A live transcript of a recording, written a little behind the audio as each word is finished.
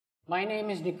My name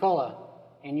is Nicola,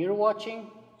 and you're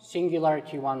watching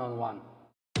Singularity One-on-One.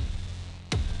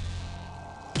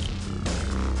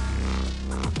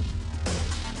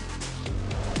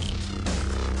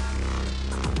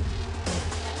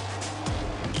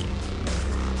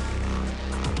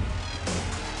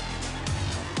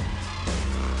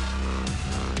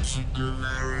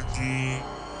 Singularity.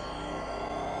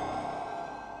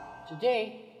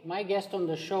 Today, my guest on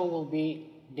the show will be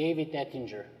David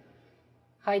Ettinger.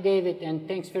 Hi, David, and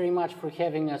thanks very much for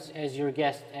having us as your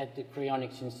guest at the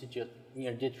Cryonics Institute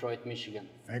near Detroit, Michigan.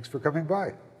 Thanks for coming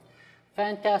by.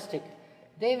 Fantastic.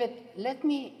 David, let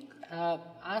me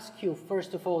ask you,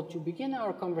 first of all, to begin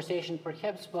our conversation,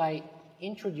 perhaps by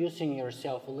introducing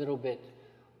yourself a little bit,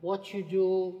 what you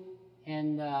do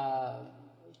and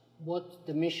what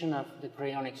the mission of the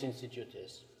Cryonics Institute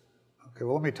is. Okay,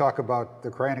 well, let me talk about the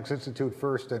Cryonics Institute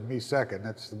first and me second.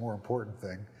 That's the more important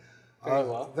thing. Very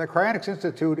well. The Cryonics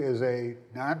Institute is a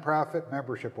nonprofit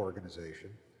membership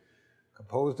organization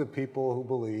composed of people who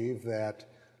believe that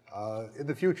in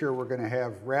the future we're going to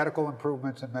have radical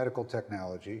improvements in medical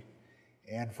technology.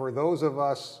 And for those of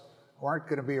us who aren't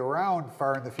going to be around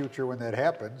far in the future when that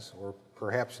happens, or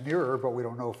perhaps nearer, but we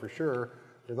don't know for sure,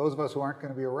 for those of us who aren't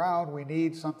going to be around, we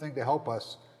need something to help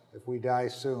us if we die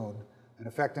soon and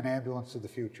effect an ambulance to the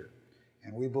future.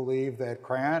 And we believe that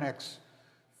cryonics,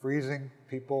 freezing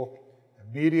people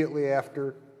immediately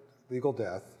after legal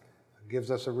death,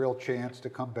 gives us a real chance to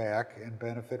come back and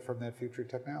benefit from that future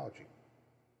technology.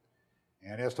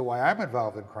 And as to why I'm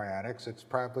involved in cryonics, it's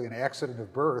probably an accident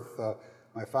of birth.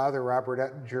 My father, Robert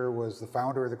Ettinger, was the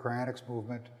founder of the cryonics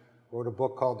movement, wrote a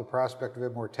book called The Prospect of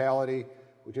Immortality,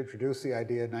 which introduced the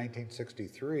idea in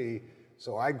 1963.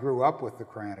 So I grew up with the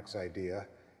cryonics idea.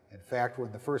 In fact,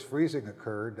 when the first freezing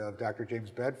occurred of Dr. James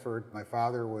Bedford, my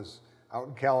father was out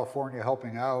in California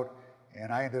helping out,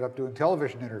 and I ended up doing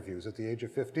television interviews at the age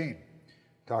of 15,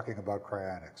 talking about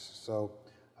cryonics. So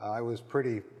I was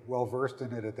pretty well versed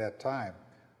in it at that time.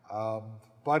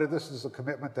 But this is a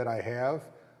commitment that I have.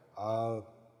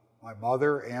 My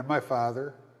mother and my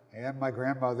father and my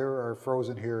grandmother are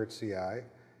frozen here at CI.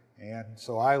 And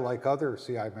so I, like other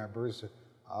CI members,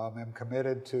 am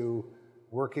committed to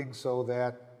working so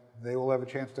that they will have a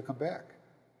chance to come back.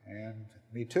 And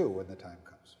me too, when the time comes.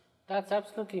 That's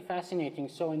absolutely fascinating.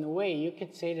 So in a way, you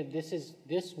could say that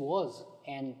this was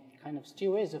and kind of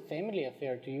still is a family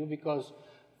affair to you, because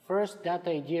first that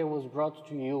idea was brought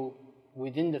to you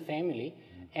within the family,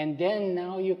 and then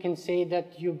now you can say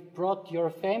that you brought your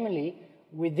family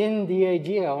within the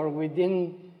idea or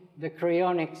within the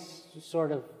cryonics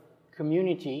sort of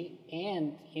community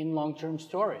and in long-term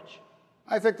storage.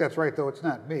 I think that's right, though it's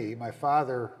not me. My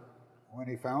father, when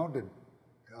he founded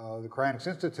the Cryonics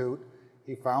Institute,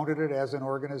 he founded it as an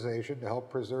organization to help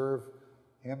preserve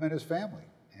him and his family.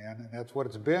 And that's what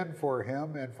it's been for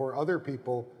him and for other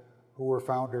people who were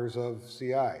founders of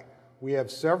CI. We have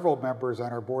several members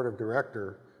on our board of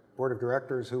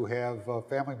directors who have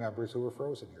family members who were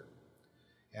frozen here.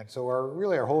 And so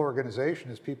our whole organization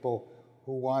is people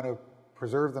who want to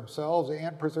preserve themselves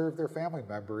and preserve their family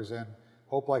members and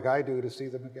hope, like I do, to see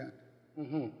them again.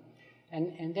 Mm-hmm.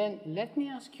 And then let me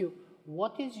ask you,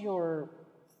 what is your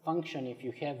function, if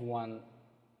you have one,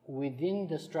 within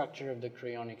the structure of the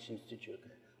Cryonics Institute?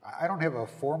 I don't have a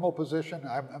formal position.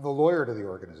 I'm the lawyer to the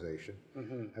organization.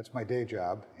 Mm-hmm. That's my day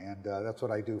job, and that's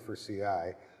what I do for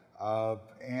CI.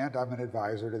 And I'm an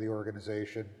advisor to the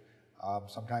organization,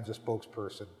 sometimes a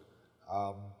spokesperson.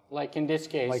 Like in this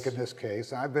case? Like in this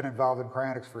case. I've been involved in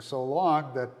cryonics for so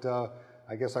long that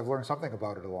I guess I've learned something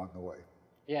about it along the way.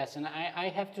 Yes, and I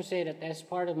have to say that as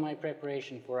part of my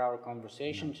preparation for our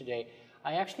conversation today,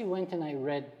 I actually went and I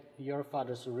read your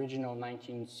father's original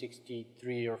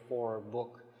 1963 or 4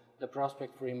 book, The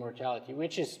Prospect for Immortality,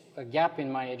 which is a gap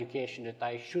in my education that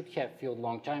I should have filled a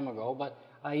long time ago, but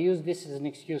I use this as an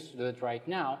excuse to do it right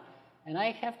now. And I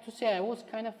have to say I was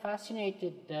kind of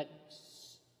fascinated that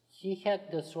he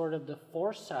had the sort of the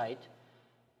foresight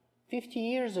 50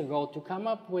 years ago to come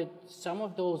up with some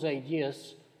of those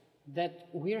ideas that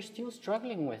we're still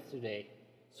struggling with today.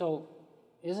 So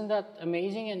isn't that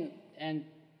amazing? And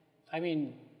I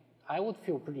mean, I would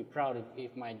feel pretty proud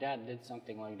if my dad did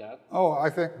something like that. Oh, I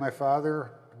think my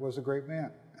father was a great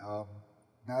man.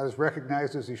 Not as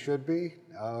recognized as he should be.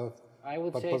 I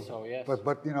would say so, yes.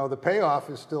 But you know, the payoff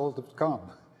is still to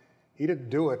come. He didn't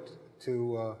do it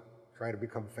to try to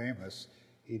become famous.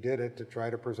 He did it to try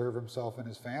to preserve himself and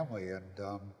his family,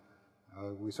 and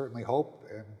we certainly hope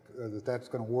that that's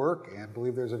going to work, and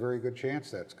believe there's a very good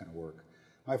chance that's going to work.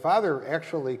 My father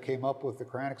actually came up with the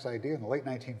cryonics idea in the late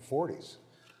 1940s.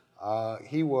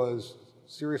 He was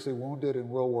seriously wounded in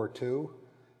World War II,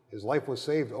 His life was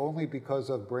saved only because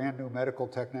of brand new medical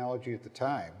technology at the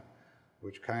time,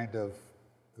 which kind of,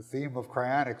 the theme of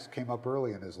cryonics came up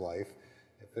early in his life.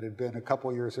 If it had been a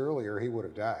couple years earlier, he would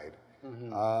have died.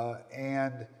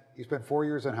 And he spent 4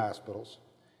 years in hospitals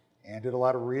and did a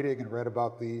lot of reading and read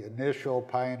about the initial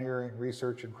pioneering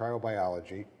research in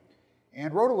cryobiology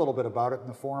and wrote a little bit about it in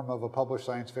the form of a published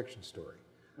science fiction story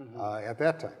at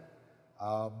that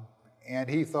time. And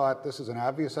he thought, this is an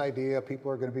obvious idea,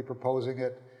 people are going to be proposing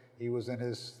it. He was in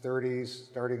his 30s,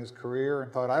 starting his career,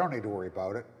 and thought, I don't need to worry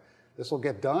about it. This will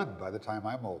get done by the time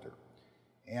I'm older.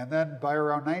 And then by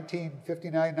around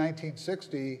 1959,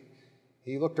 1960,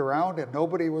 he looked around and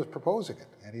nobody was proposing it.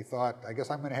 And he thought, I guess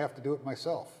I'm going to have to do it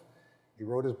myself. He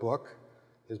wrote his book.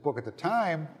 His book at the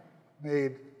time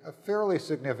made a fairly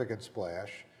significant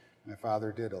splash. My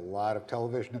father did a lot of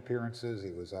television appearances.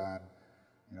 He was on,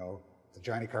 the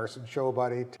Johnny Carson show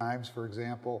about 8 times, for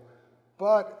example.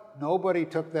 But nobody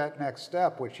took that next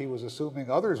step, which he was assuming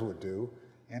others would do,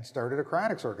 and started a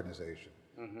cryonics organization.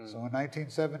 So in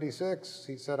 1976,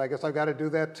 he said, I guess I've got to do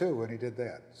that too, and he did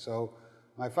that. So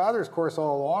my father's course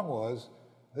all along was,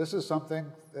 this is something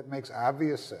that makes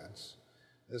obvious sense.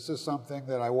 This is something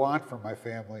that I want for my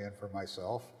family and for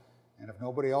myself, and if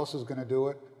nobody else is going to do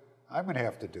it, I'm going to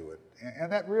have to do it.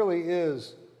 And that really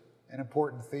is an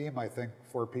important theme, I think,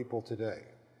 for people today.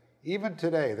 Even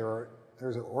today,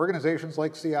 there's organizations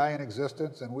like CI in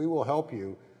existence, and we will help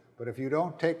you, but if you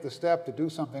don't take the step to do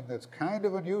something that's kind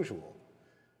of unusual,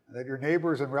 that your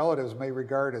neighbors and relatives may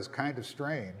regard as kind of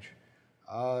strange,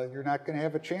 you're not going to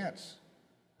have a chance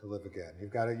to live again. You've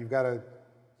got to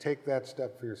take that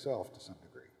step for yourself to some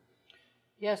degree.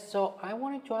 Yes, so I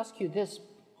wanted to ask you this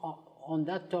on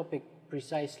that topic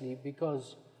precisely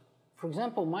because, for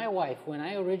example, my wife, when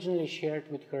I originally shared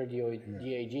with her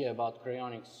the idea about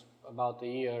cryonics about a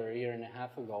year and a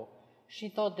half ago, she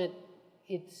thought that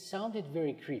it sounded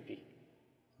very creepy.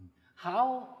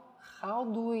 How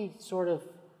do we sort of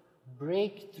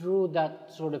break through that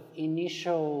sort of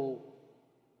initial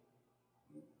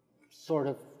sort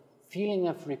of feeling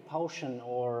of repulsion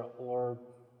or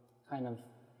kind of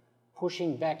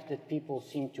pushing back that people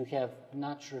seem to have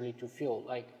naturally to feel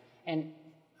like, and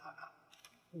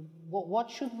what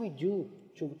should we do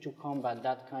to combat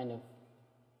that kind of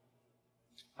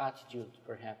attitude,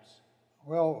 perhaps?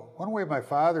 Well, one way my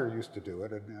father used to do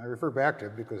it, and I refer back to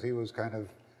him because he was kind of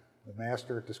the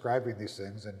master at describing these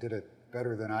things and did it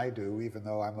better than I do, even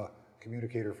though I'm a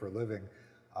communicator for a living,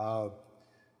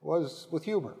 was with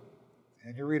humor.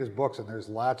 And you read his books and there's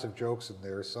lots of jokes in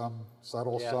there, some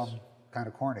subtle, some kind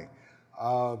of corny.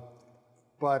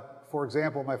 But for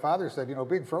example, my father said,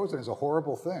 being frozen is a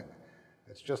horrible thing.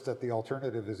 It's just that the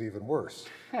alternative is even worse.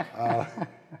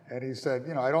 And he said,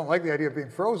 I don't like the idea of being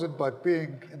frozen, but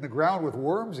being in the ground with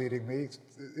worms eating me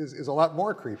is a lot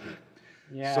more creepy.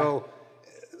 Yeah. So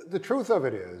the truth of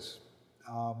it is,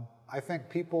 I think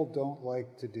people don't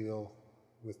like to deal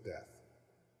with death.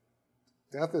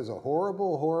 Death is a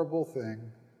horrible, horrible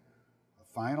thing,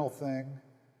 a final thing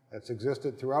that's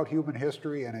existed throughout human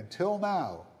history, and until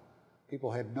now,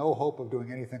 people had no hope of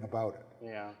doing anything about it.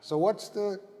 Yeah. So what's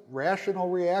the rational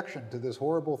reaction to this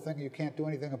horrible thing you can't do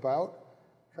anything about?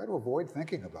 Try to avoid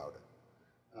thinking about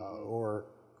it, or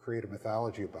create a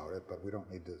mythology about it, but we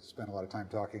don't need to spend a lot of time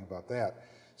talking about that.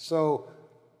 So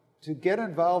to get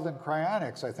involved in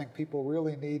cryonics, I think people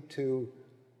really need to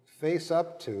face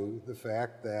up to the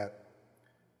fact that,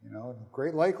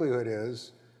 great likelihood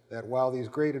is that while these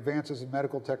great advances in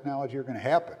medical technology are going to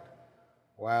happen,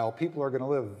 while people are going to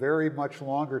live very much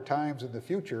longer times in the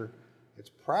future, it's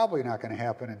probably not going to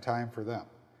happen in time for them.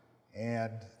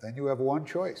 And then you have one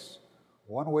choice,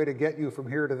 one way to get you from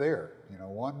here to there,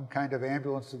 one kind of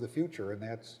ambulance to the future, and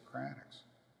that's cryonics.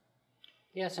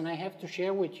 Yes, and I have to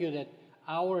share with you that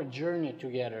our journey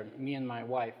together, me and my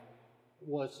wife,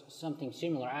 was something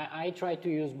similar. I tried to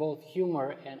use both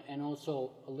humor and also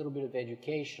a little bit of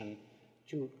education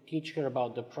to teach her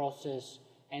about the process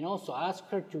and also ask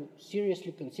her to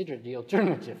seriously consider the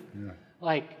alternative. Yeah.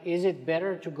 Like, is it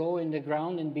better to go in the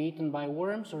ground and be eaten by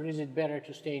worms, or is it better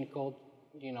to stay in cold,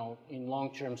 in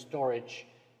long-term storage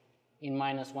in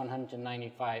minus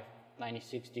 195,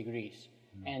 96 degrees?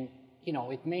 And,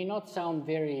 it may not sound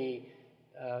very,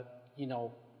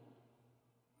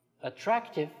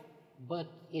 attractive, but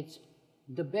it's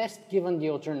the best given the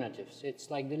alternatives. It's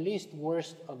like the least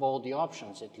worst of all the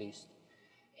options, at least.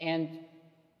 And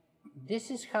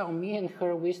this is how me and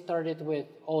her, we started with,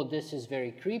 oh, this is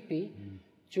very creepy,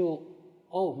 to,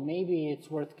 oh, maybe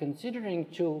it's worth considering,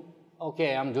 to,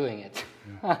 okay, I'm doing it.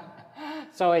 Yeah.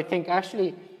 So I think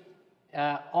actually,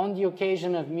 on the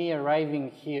occasion of me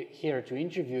arriving here to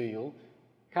interview you,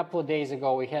 a couple of days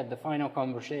ago, we had the final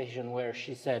conversation where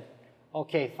she said,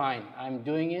 okay, fine, I'm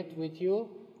doing it with you,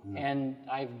 and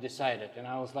I've decided. And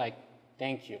I was like,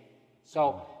 thank you.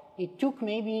 So it took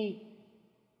maybe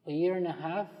a year and a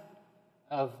half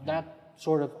of that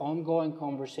sort of ongoing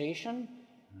conversation,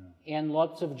 and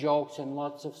lots of jokes and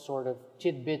lots of sort of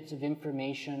tidbits of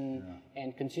information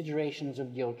and considerations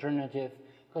of the alternative.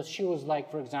 Because she was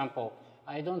like, for example,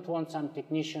 I don't want some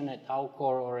technician at Alcor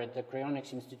or at the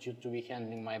Cryonics Institute to be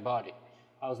handling my body.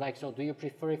 I was like, so do you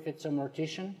prefer if it's a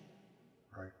mortician?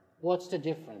 Right. What's the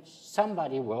difference?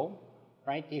 Somebody will,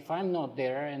 right? If I'm not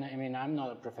there, and I mean, I'm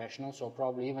not a professional, so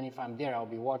probably even if I'm there, I'll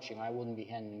be watching. I wouldn't be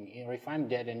handling, or if I'm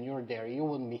dead and you're there, you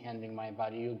wouldn't be handling my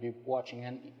body, you'd be watching.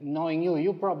 And knowing you,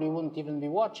 you probably wouldn't even be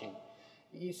watching.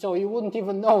 So you wouldn't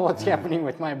even know what's happening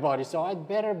with my body. So I'd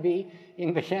better be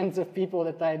in the hands of people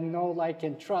that I know, like,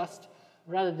 and trust,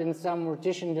 rather than some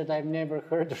mortician that I've never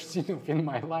heard or seen of in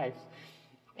my life.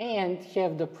 And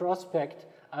have the prospect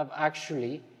of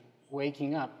actually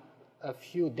waking up a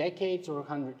few decades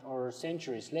or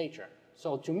centuries later.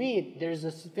 So to me, there's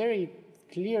a very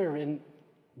clear and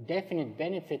definite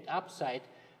benefit upside,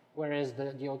 whereas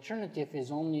the alternative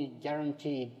is only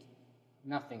guaranteed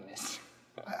nothingness.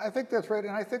 I think that's right,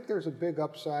 and I think there's a big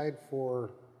upside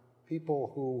for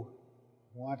people who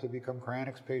want to become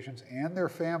cryonics patients and their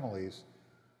families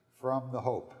from the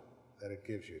hope that it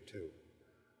gives you too.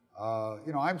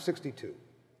 You know, I'm 62,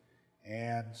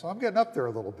 and so I'm getting up there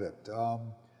a little bit.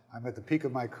 I'm at the peak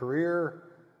of my career.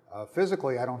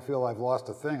 Physically, I don't feel I've lost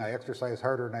a thing. I exercise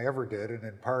harder than I ever did, and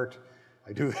in part,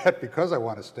 I do that because I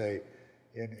want to stay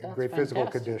in great physical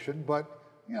condition. But,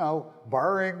 you know,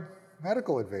 barring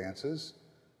medical advances,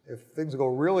 if things go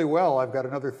really well, I've got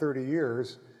another 30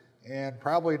 years, and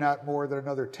probably not more than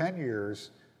another 10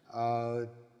 years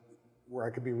where I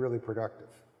could be really productive.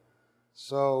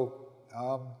 So,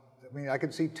 I mean, I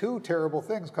can see two terrible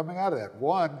things coming out of that.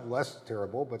 One, less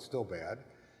terrible, but still bad.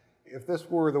 If this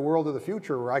were the world of the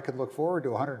future where I could look forward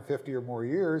to 150 or more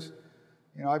years,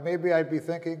 you know, maybe I'd be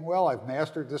thinking, well, I've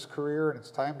mastered this career and it's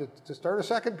time to start a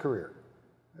second career.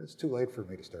 It's too late for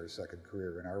me to start a second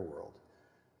career in our world.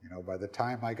 You know, by the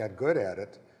time I got good at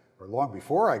it, or long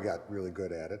before I got really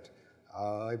good at it,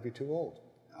 I'd be too old.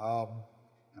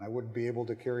 And I wouldn't be able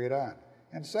to carry it on.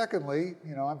 And secondly,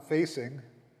 you know, I'm facing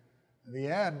the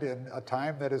end in a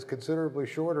time that is considerably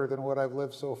shorter than what I've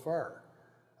lived so far.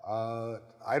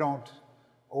 I don't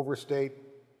overstate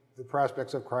the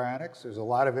prospects of cryonics. There's a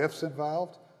lot of ifs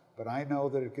involved, but I know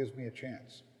that it gives me a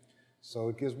chance. So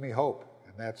it gives me hope,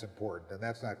 and that's important, and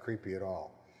that's not creepy at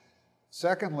all.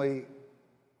 Secondly,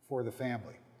 for the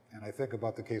family, and I think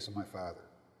about the case of my father.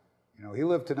 You know, he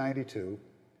lived to 92,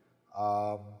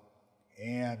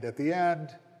 and at the end,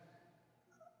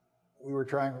 we were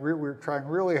trying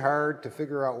really hard to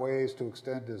figure out ways to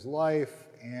extend his life.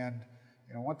 And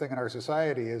you know, one thing in our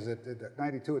society is that at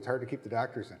 92, it's hard to keep the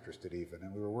doctors interested even.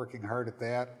 And we were working hard at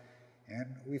that,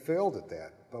 and we failed at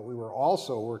that. But we were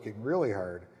also working really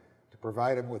hard to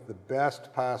provide him with the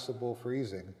best possible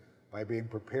freezing by being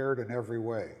prepared in every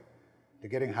way. To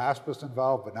getting hospice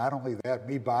involved, but not only that,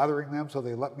 me bothering them so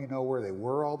they let me know where they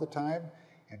were all the time.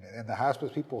 And the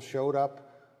hospice people showed up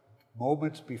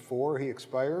moments before he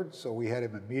expired, so we had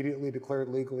him immediately declared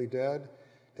legally dead,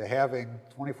 to having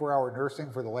 24-hour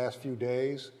nursing for the last few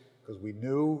days, because we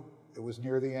knew it was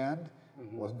near the end.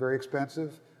 It wasn't very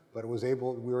expensive, but we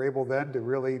were able then to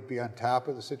really be on top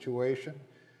of the situation.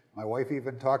 My wife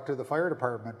even talked to the fire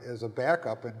department as a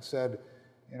backup and said,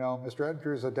 you know, Mr.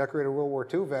 Ettinger is a decorated World War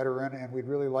II veteran, and we'd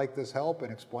really like this help,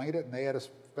 and explained it, and they had a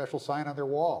special sign on their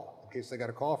wall in case they got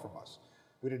a call from us.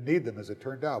 We didn't need them, as it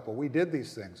turned out, but we did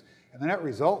these things. And the net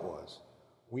result was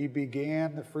we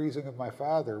began the freezing of my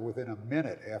father within a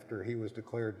minute after he was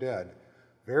declared dead.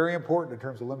 Very important in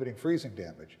terms of limiting freezing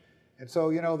damage. And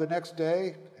so, you know, the next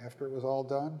day, after it was all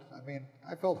done, I mean,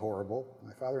 I felt horrible.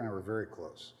 My father and I were very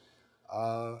close.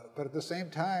 But at the same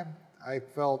time, I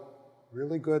felt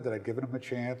really good that I'd given him a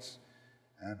chance,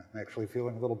 and I'm actually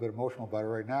feeling a little bit emotional about it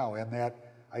right now, and that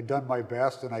I'd done my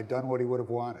best and I'd done what he would have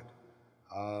wanted.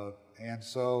 And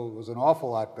so it was an awful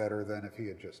lot better than if he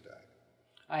had just died.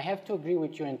 I have to agree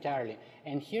with you entirely.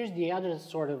 And here's the other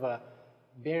sort of a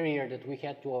barrier that we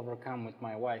had to overcome with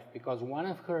my wife, because one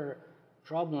of her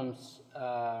problems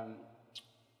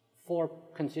for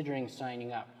considering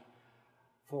signing up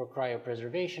for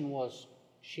cryopreservation was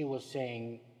she was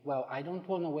saying, well, I don't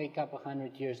want to wake up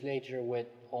 100 years later with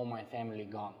all my family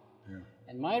gone. Yeah.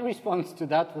 And my response to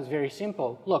that was very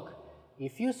simple. Look,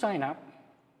 if you sign up,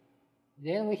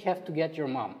 then we have to get your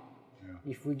mom.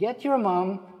 Yeah. If we get your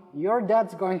mom, your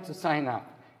dad's going to sign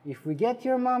up. If we get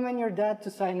your mom and your dad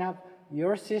to sign up,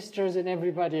 your sisters and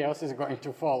everybody else is going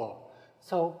to follow.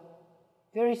 So,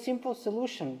 very simple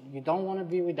solution. You don't want to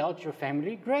be without your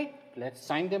family? Great. Let's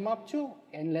sign them up too.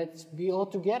 And let's be all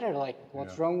together. Like,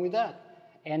 what's wrong with that?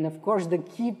 And of course, the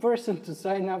key person to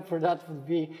sign up for that would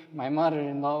be my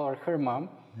mother-in-law or her mom.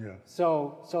 Yeah.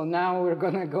 So now we're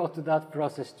going to go to that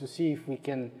process to see if we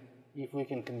can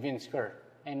convince her.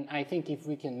 And I think if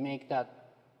we can make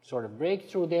that sort of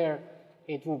breakthrough there,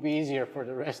 it will be easier for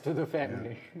the rest of the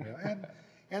family. Yeah.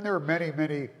 And there are many,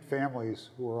 many families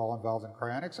who are all involved in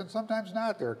cryonics, and sometimes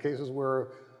not. There are cases where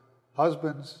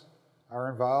husbands are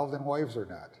involved and wives are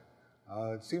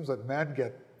not. It seems that men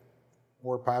get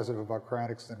more positive about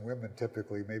cryonics than women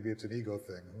typically. Maybe it's an ego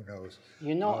thing, who knows.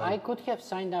 You know, I could have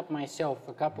signed up myself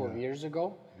a couple of years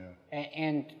ago,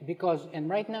 and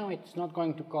right now it's not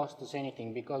going to cost us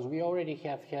anything because we already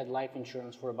have had life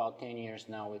insurance for about 10 years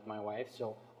now with my wife,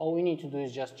 so all we need to do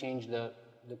is just change the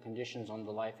conditions on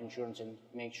the life insurance and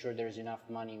make sure there's enough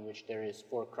money, which there is,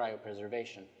 for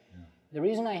cryopreservation. The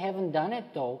reason I haven't done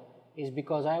it though is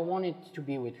because I wanted to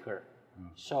be with her.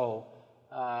 So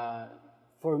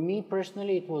for me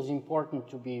personally, it was important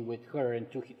to be with her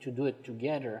and to do it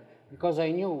together, because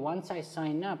I knew once I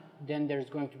sign up, then there's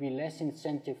going to be less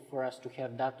incentive for us to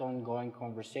have that ongoing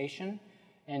conversation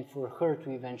and for her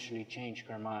to eventually change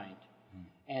her mind.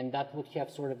 And that would have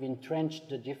sort of entrenched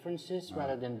the differences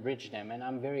rather than bridge them. And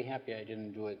I'm very happy I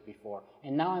didn't do it before.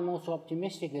 And now I'm also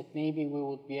optimistic that maybe we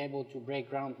would be able to break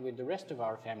ground with the rest of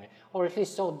our family. Or at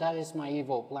least so that is my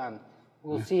evil plan.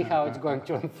 We'll see how it's going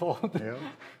to unfold. Yeah,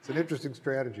 it's an interesting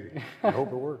strategy. I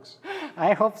hope it works.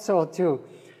 I hope so too.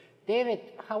 David,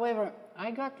 however,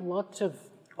 I got lots of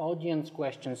audience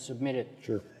questions submitted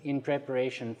in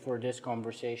preparation for this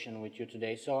conversation with you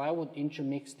today. So I would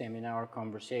intermix them in our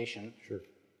conversation. Sure.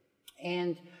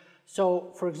 And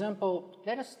so, for example,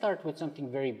 let us start with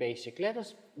something very basic. Let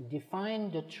us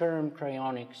define the term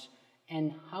cryonics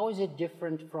and how is it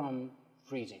different from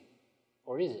freezing,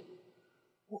 or is it?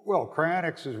 Well,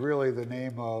 cryonics is really the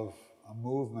name of a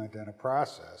movement and a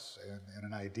process and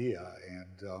an idea.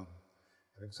 And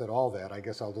having said all that, I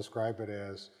guess I'll describe it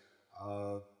as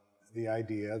the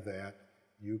idea that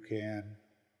you can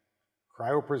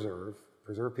cryopreserve,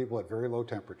 preserve people at very low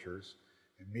temperatures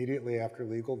immediately after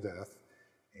legal death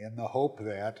in the hope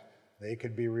that they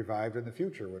can be revived in the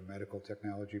future when medical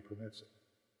technology permits it.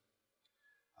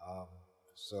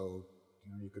 So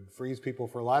you can freeze people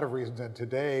for a lot of reasons, and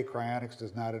today cryonics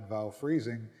does not involve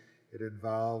freezing, it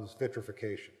involves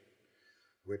vitrification,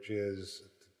 which is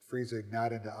freezing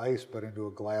not into ice but into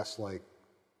a glass-like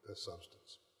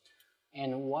substance.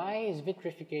 And why is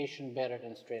vitrification better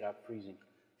than straight up freezing?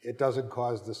 It doesn't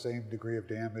cause the same degree of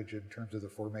damage in terms of the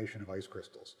formation of ice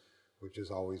crystals, which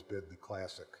has always been the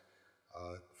classic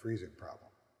freezing problem.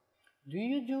 Do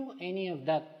you do any of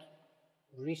that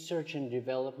research and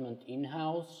development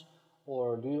in-house,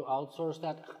 or do you outsource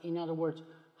that? In other words,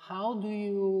 how do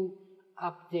you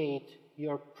update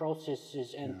your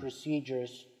processes and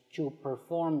procedures to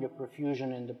perform the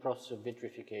perfusion and the process of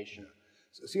vitrification?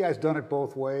 So CI has done it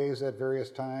both ways at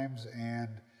various times, and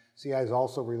CI has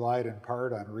also relied in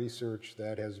part on research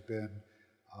that has been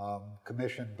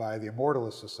commissioned by the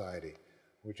Immortalist Society,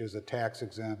 which is a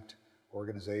tax-exempt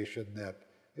organization that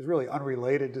is really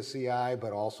unrelated to CI,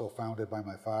 but also founded by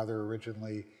my father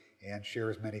originally and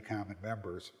shares many common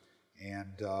members.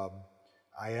 And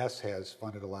IS has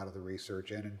funded a lot of the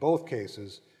research, and in both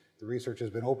cases, the research has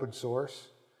been open source,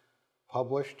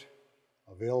 published,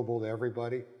 available to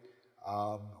everybody,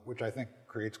 which I think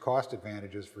creates cost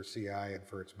advantages for CI and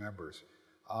for its members.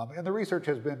 And the research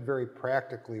has been very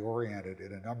practically oriented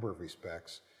in a number of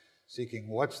respects, seeking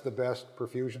what's the best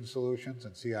perfusion solutions,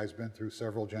 and CI has been through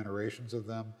several generations of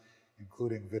them,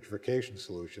 including vitrification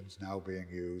solutions now being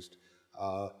used.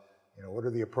 What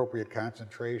are the appropriate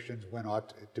concentrations, when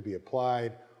ought to be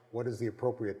applied, what is the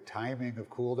appropriate timing of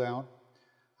cool down?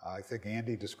 I think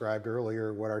Andy described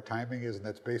earlier what our timing is, and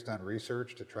that's based on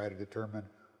research to try to determine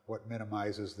what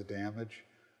minimizes the damage.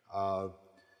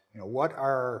 What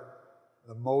are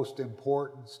the most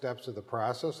important steps of the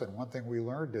process? And one thing we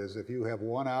learned is if you have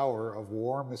 1 hour of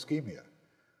warm ischemia,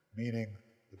 meaning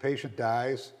the patient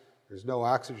dies, there's no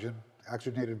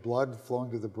oxygenated blood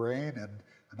flowing to the brain, and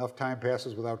enough time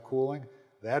passes without cooling,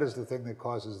 that is the thing that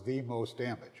causes the most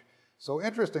damage. So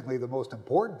interestingly, the most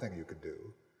important thing you can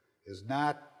do is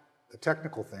not the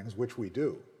technical things, which we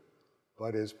do,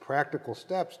 but is practical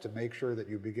steps to make sure that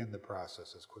you begin the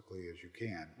process as quickly as you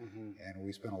can. And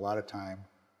we spend a lot of time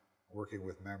working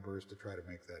with members to try to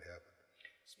make that happen.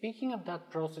 Speaking of that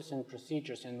process and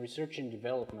procedures and research and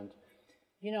development,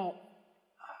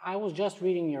 I was just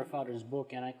reading your father's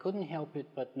book, and I couldn't help it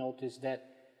but notice that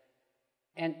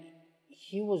And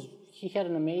he had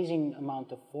an amazing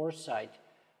amount of foresight,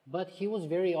 but he was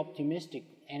very optimistic,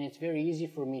 and it's very easy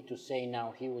for me to say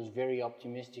now he was very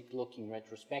optimistic looking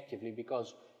retrospectively,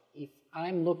 because if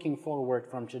I'm looking forward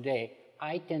from today,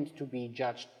 I tend to be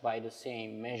judged by the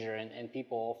same measure, and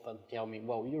people often tell me,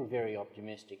 well, you're very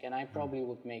optimistic, and I probably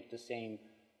would make the same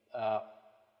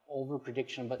over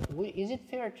prediction. But is it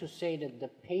fair to say that the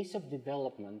pace of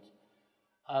development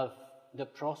of the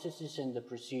processes and the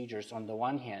procedures on the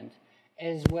one hand,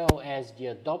 as well as the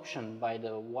adoption by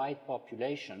the wide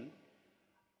population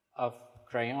of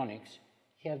cryonics,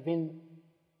 have been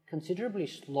considerably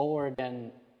slower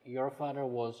than your father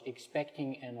was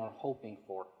expecting and or hoping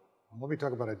for? Let me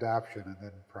talk about adoption and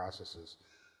then processes,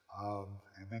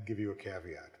 and then give you a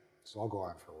caveat. So I'll go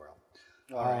on for a while.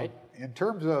 All right. In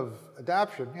terms of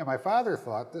adoption, my father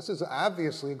thought this is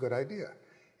obviously a good idea.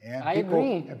 And I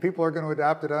agree. And people are going to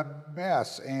adopt it en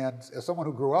masse. And as someone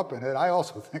who grew up in it, I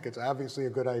also think it's obviously a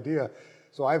good idea.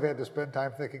 So I've had to spend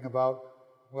time thinking about,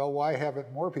 well, why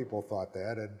haven't more people thought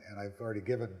that? And I've already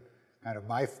given kind of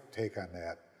my take on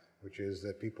that, which is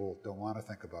that people don't want to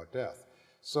think about death.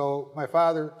 So my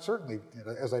father certainly,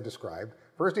 as I described,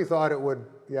 first he thought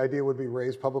the idea would be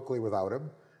raised publicly without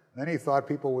him. Then he thought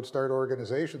people would start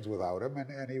organizations without him,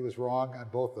 and he was wrong on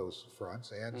both those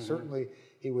fronts. And certainly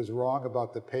he was wrong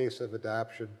about the pace of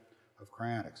adoption of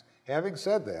cryonics. Having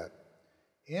said that,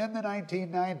 in the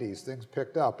 1990s, things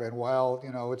picked up. And while,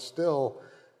 it's still,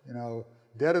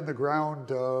 dead in the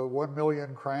ground, 1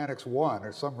 million cryonics 1,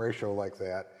 or some ratio like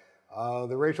that,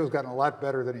 the ratio's gotten a lot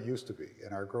better than it used to be.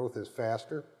 And our growth is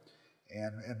faster.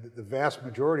 And the vast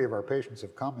majority of our patients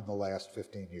have come in the last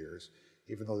 15 years,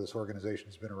 even though this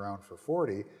organization's been around for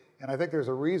 40. And I think there's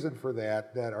a reason for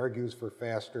that argues for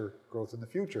faster growth in the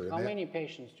future. How many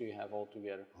patients do you have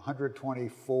altogether?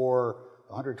 124,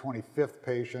 125th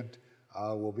patient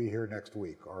will be here next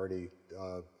week. Already,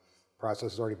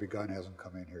 process has already begun, hasn't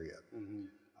come in here yet.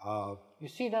 You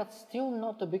see, that's still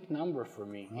not a big number for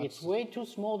me. It's way too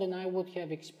small than I would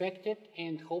have expected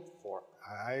and hoped for.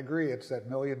 I agree. It's that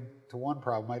 1,000,000-to-1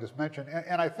 problem I just mentioned.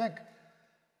 And I think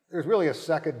there's really a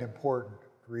second important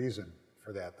reason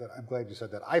for that I'm glad you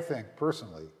said that. I think,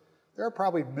 personally, there are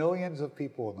probably millions of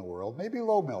people in the world, maybe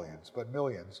low millions, but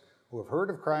millions, who have heard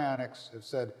of cryonics, have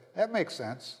said, that makes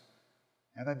sense,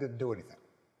 and then didn't do anything.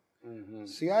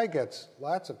 CI gets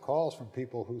lots of calls from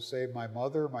people who say, my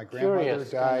mother, my grandmother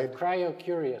died.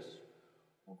 Cryo-curious.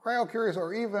 Well, cryo-curious,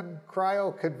 or even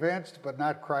cryo-convinced, but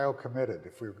not cryo-committed,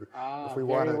 if we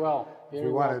want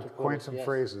to coin some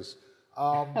phrases.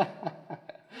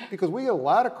 Because we get a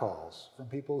lot of calls from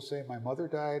people who say, my mother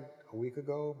died a week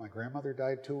ago, my grandmother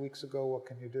died 2 weeks ago, what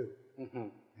can you do?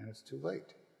 And it's too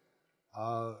late.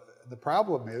 The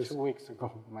problem is 2 weeks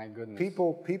ago, my goodness.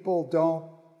 People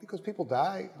don't, because people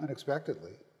die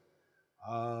unexpectedly.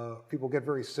 People get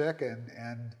very sick,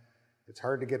 and it's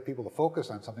hard to get people to focus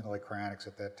on something like cryonics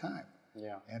at that time.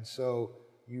 Yeah. And so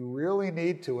you really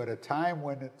need to, at a time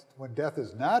when death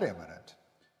is not imminent,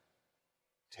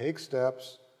 take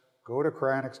steps. Go to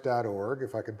cryonics.org,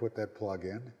 if I can put that plug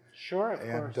in. Sure, of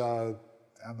course. And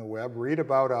on the web, read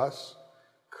about us,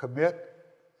 commit,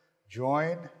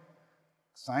 join,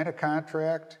 sign a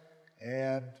contract,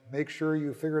 and make sure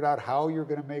you figured out how you're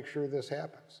going to make sure this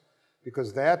happens.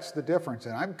 Because that's the difference.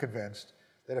 And I'm convinced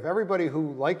that if everybody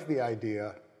who liked the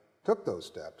idea took those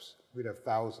steps, we'd have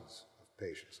thousands of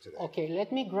patients today. Okay,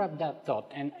 let me grab that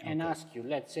thought and ask you,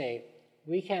 let's say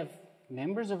we have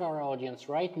members of our audience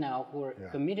right now who are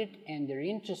committed and they're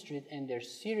interested and they're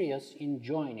serious in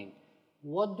joining.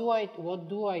 What do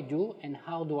I do and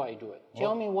how do I do it?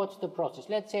 Tell me what's the process.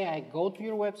 Let's say I go to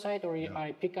your website or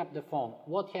I pick up the phone.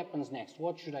 What happens next?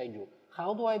 What should I do?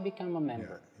 How do I become a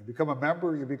member? You become a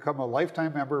member, you become a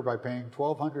lifetime member by paying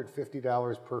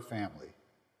 $1,250 per family.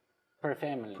 Per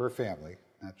family? Per family,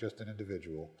 not just an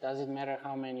individual. Does it matter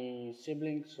how many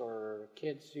siblings or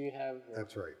kids do you have?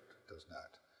 That's right, it does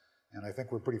not. And I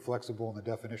think we're pretty flexible in the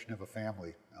definition of a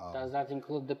family. Does that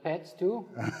include the pets too?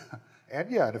 And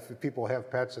yeah, if people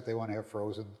have pets that they want to have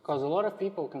frozen. Because a lot of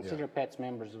people consider pets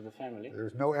members of the family.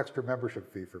 There's no extra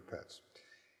membership fee for pets.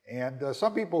 And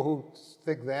some people who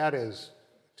think that is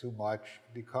too much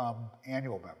become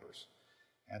annual members.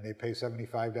 And they pay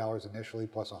 $75 initially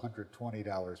plus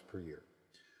 $120 per year.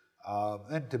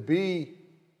 And to be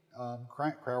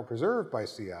cryopreserved by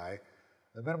CI,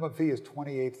 the minimum fee is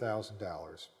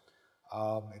 $28,000.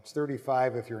 It's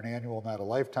 $35 if you're an annual, not a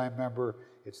lifetime member.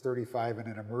 It's $35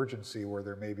 in an emergency where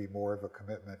there may be more of a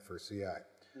commitment for CI.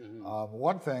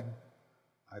 One thing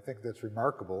I think that's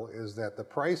remarkable is that the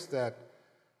price that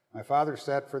my father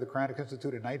set for the Cryonics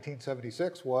Institute in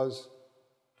 1976 was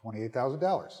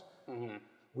 $28,000.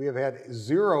 We have had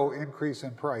 0 increase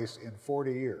in price in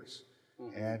 40 years.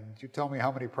 And you tell me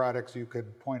how many products you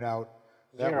could point out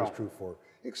that 0. was true for,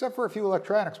 except for a few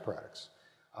electronics products,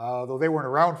 though they weren't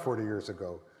around 40 years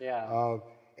ago. Yeah.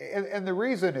 And the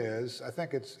reason is, I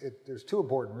think there's 2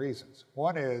 important reasons.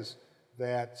 One is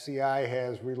that CI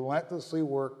has relentlessly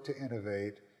worked to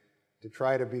innovate, to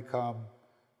try to become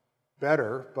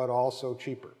better, but also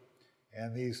cheaper.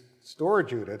 And these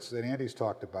storage units that Andy's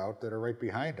talked about that are right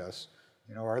behind us,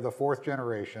 are the 4th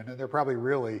generation, and they're probably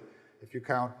really, if you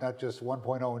count not just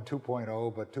 1.0 and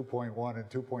 2.0, but 2.1 and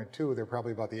 2.2, they're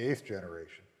probably about the 8th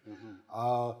generation.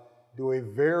 Do a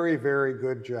very, very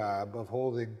good job of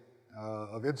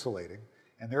of insulating,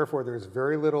 and therefore there's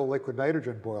very little liquid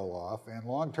nitrogen boil off, and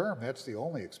long term, that's the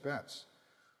only expense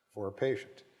for a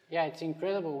patient. Yeah, it's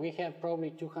incredible. We have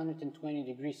probably 220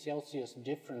 degrees Celsius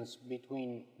difference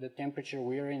between the temperature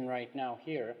we're in right now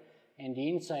here and the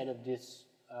inside of these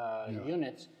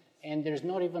units, and there's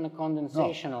not even a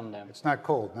condensation on them. It's not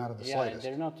cold, not in the Yeah, slightest.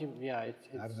 they're not even,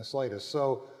 Not in the slightest.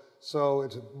 So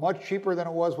it's much cheaper than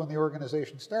it was when the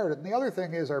organization started. And the other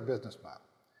thing is our business model.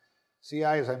 CI,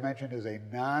 as I mentioned, is a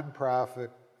nonprofit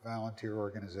volunteer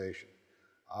organization.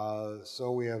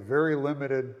 So we have very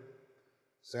limited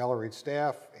salaried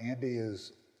staff. Andy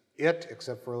is it,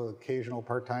 except for occasional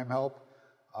part-time help.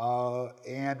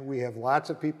 And we have lots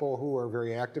of people who are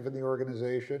very active in the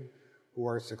organization, who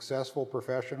are successful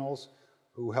professionals,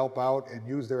 who help out and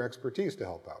use their expertise to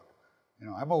help out.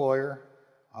 I'm a lawyer,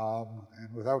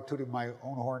 and without tooting my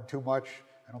own horn too much,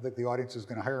 I don't think the audience is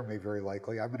going to hire me very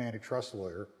likely. I'm an antitrust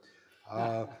lawyer.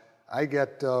 I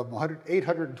get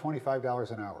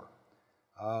 $825 an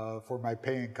hour for my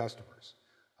paying customers.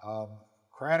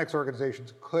 Cryonics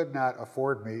organizations could not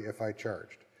afford me if I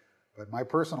charged. But my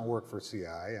personal work for CI,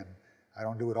 and I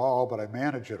don't do it all, but I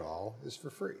manage it all, is for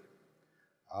free.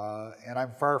 And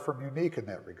I'm far from unique in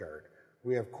that regard.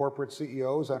 We have corporate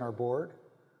CEOs on our board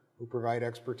who provide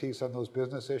expertise on those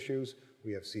business issues.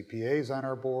 We have CPAs on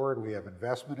our board. We have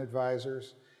investment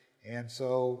advisors. And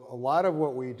so a lot of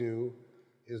what we do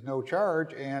is no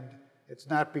charge, and it's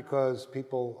not because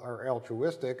people are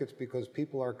altruistic, it's because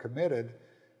people are committed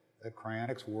that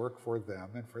Cryonics work for them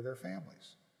and for their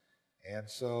families. And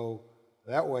so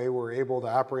that way we're able to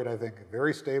operate, I think,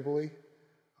 very stably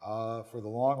for the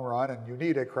long run, and you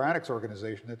need a Cryonics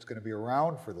organization that's going to be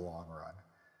around for the long run.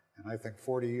 And I think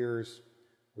 40 years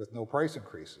with no price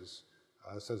increases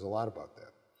says a lot about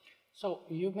that. So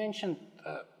you mentioned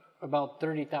about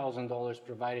 $30,000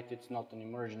 provided it's not an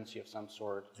emergency of some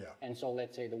sort. Yeah. And so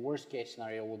let's say the worst case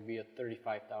scenario would be a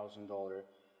 $35,000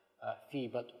 fee.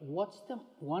 But what's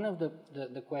one of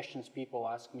the questions people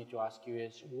ask me to ask you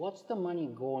is, what's the money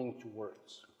going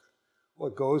towards? Well,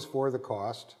 it goes for the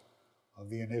cost of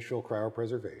the initial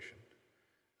cryopreservation,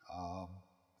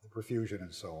 the perfusion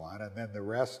and so on, and then the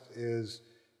rest is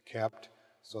kept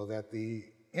so that the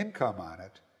income on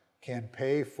it can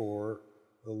pay for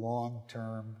the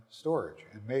long-term storage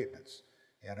and maintenance.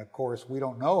 And of course, we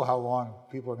don't know how long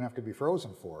people are going to have to be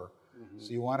frozen for, so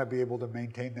you want to be able to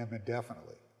maintain them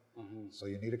indefinitely. So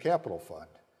you need a capital fund,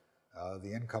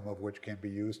 the income of which can be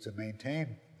used to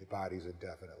maintain the bodies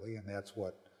indefinitely, and that's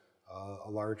what a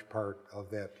large part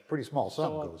of that pretty small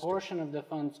sum goes to. So a portion of the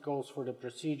funds goes for the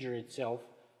procedure itself,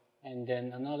 and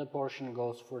then another portion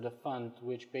goes for the fund,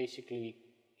 which basically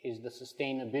is the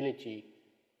sustainability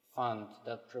fund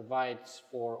that provides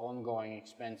for ongoing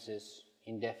expenses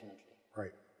indefinitely.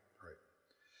 Right,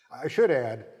 right. I should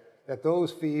add that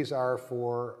those fees are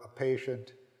for a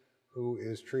patient who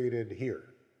is treated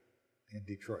here in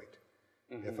Detroit.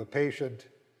 If a patient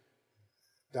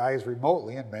dies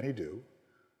remotely, and many do,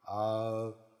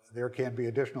 there can be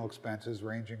additional expenses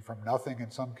ranging from nothing in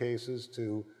some cases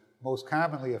to most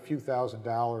commonly a few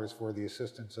 $1,000s for the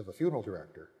assistance of a funeral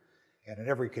director. And in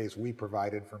every case, we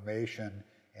provide information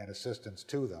and assistance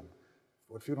to them.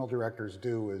 What funeral directors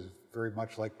do is very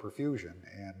much like perfusion,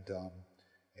 and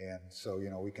so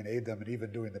we can aid them in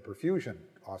even doing the perfusion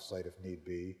offsite if need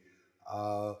be.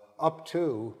 Up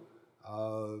to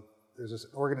there's this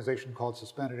organization called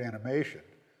Suspended Animation,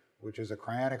 which is a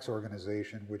cryonics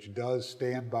organization which does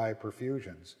standby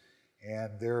perfusions,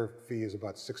 and their fee is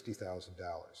about $60,000.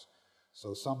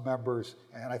 So some members,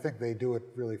 and I think they do it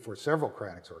really for several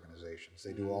cryonics organizations,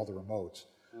 they do all the remotes.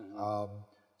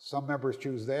 Some members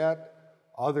choose that,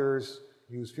 others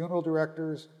use funeral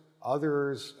directors,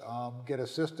 others get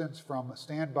assistance from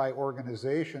standby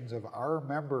organizations of our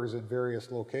members in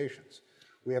various locations.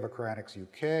 We have a Cryonics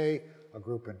UK, a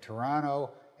group in Toronto,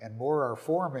 and more are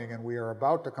forming, and we are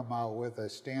about to come out with a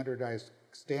standardized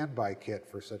standby kit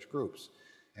for such groups.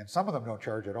 And some of them don't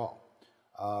charge at all.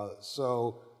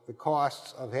 So the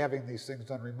costs of having these things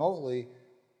done remotely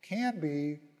can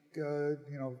be,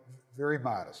 very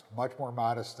modest, much more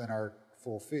modest than our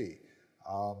full fee,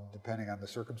 depending on the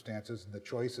circumstances and the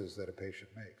choices that a patient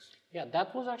makes. Yeah,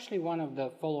 that was actually one of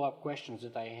the follow-up questions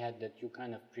that I had that you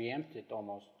kind of preempted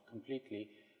almost completely,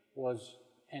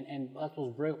 and that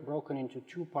was broken into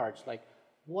two parts. Like,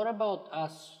 what about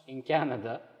us in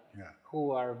Canada,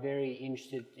 who are very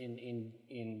interested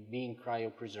in being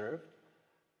cryopreserved?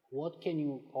 What can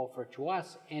you offer to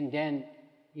us? And then,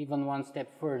 even one step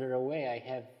further away, I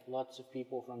have lots of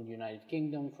people from the United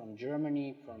Kingdom, from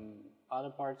Germany, from other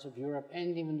parts of Europe,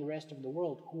 and even the rest of the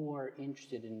world who are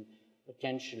interested in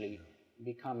potentially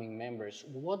becoming members.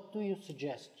 What do you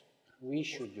suggest we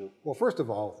should do? Well, first of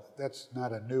all, that's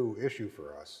not a new issue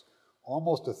for us.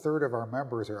 Almost a third of our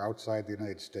members are outside the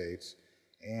United States,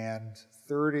 and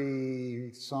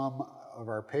 30-some of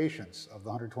our patients of the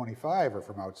 125 are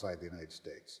from outside the United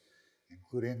States,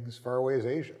 including as far away as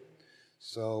Asia.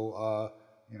 So,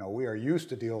 we are used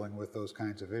to dealing with those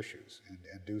kinds of issues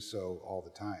and do so all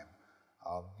the time.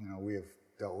 We have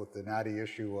dealt with the knotty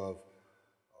issue of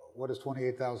what does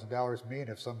 $28,000 mean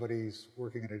if somebody's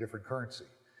working in a different currency,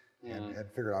 and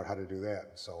figured out how to do that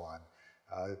and so on,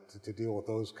 to deal with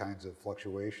those kinds of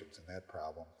fluctuations and that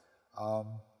problem.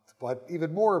 But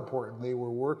even more importantly, we're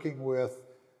working with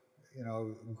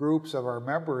groups of our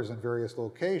members in various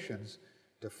locations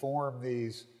to form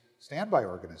these standby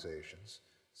organizations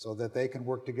so that they can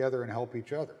work together and help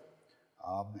each other.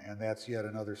 And that's yet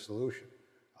another solution.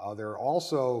 There are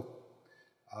also,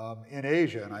 in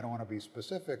Asia, and I don't want to be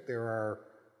specific, there are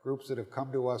groups that have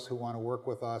come to us who want to work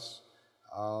with us,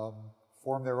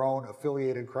 form their own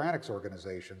affiliated cryonics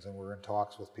organizations, and we're in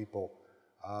talks with people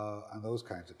on those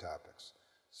kinds of topics.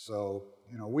 So,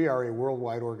 we are a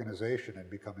worldwide organization and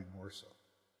becoming more so.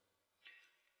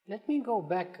 Let me go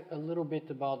back a little bit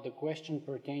about the question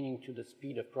pertaining to the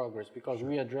speed of progress, because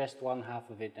we addressed one half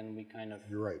of it and we kind of...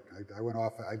 You're right. I went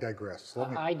off. I digressed.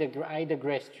 I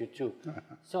digressed you too.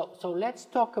 So let's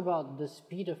talk about the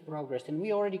speed of progress. And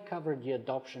we already covered the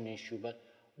adoption issue, but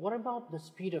what about the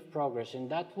speed of progress? And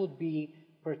that would be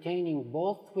pertaining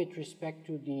both with respect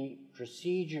to the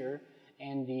procedure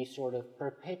and the sort of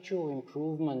perpetual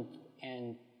improvement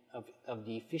and of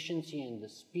the efficiency and the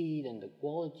speed and the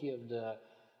quality of the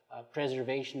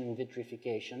preservation and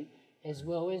vitrification, as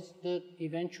well as the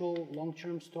eventual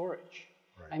long-term storage.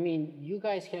 Right. I mean, you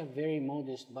guys have very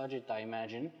modest budget, I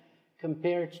imagine,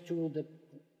 compared to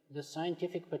the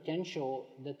scientific potential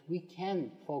that we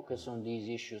can focus on these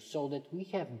issues so that we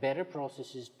have better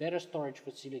processes, better storage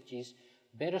facilities,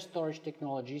 better storage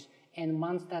technologies, and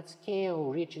once that scale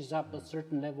reaches up a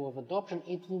certain level of adoption,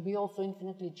 it will be also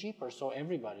infinitely cheaper, so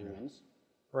everybody wins.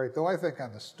 Right, though I think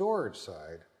on the storage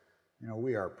side,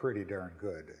 we are pretty darn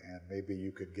good, and maybe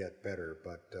you could get better,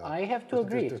 but I have to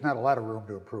agree. There's not a lot of room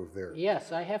to improve there.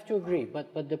 Yes, I have to agree,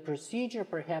 but the procedure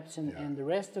perhaps and the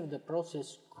rest of the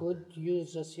process could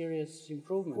use a serious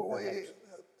improvement. Well,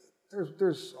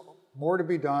 there's more to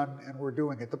be done, and we're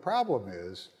doing it. The problem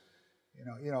is,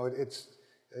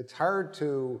 it's hard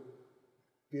to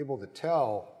be able to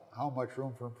tell how much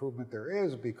room for improvement there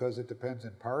is because it depends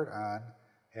in part on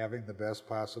having the best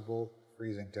possible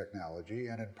freezing technology,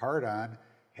 and in part on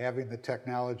having the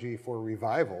technology for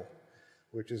revival,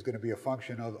 which is going to be a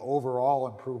function of overall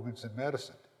improvements in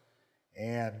medicine.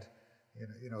 And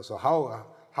so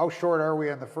how short are we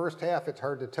in the first half? It's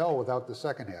hard to tell without the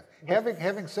second half.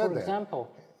 Having said that, for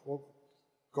example, well,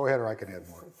 go ahead, or I can add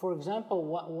more. For example,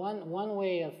 one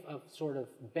way of sort of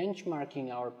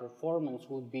benchmarking our performance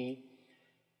would be,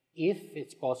 if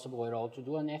it's possible at all, to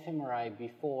do an fMRI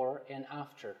before and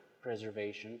after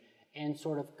preservation, and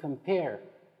sort of compare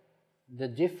the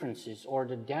differences or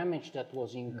the damage that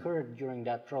was incurred during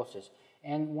that process.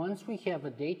 And once we have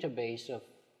a database of,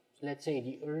 let's say,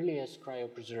 the earliest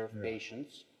cryopreserved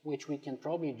patients, which we can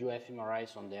probably do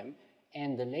fMRIs on them,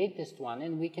 and the latest one,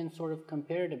 and we can sort of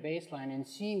compare the baseline and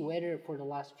see whether for the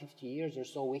last 50 years or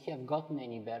so we have gotten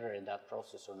any better at that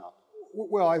process or not.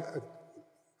 Well,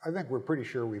 I think we're pretty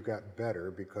sure we've gotten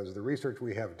better because the research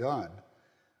we have done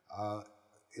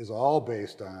is all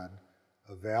based on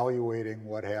evaluating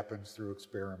what happens through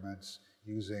experiments,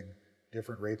 using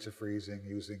different rates of freezing,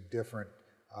 using different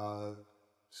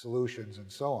solutions and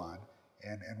so on.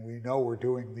 And we know we're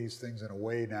doing these things in a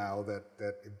way now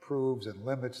that improves and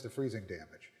limits the freezing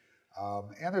damage.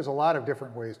 And there's a lot of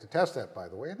different ways to test that, by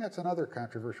the way, and that's another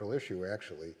controversial issue,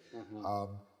 actually.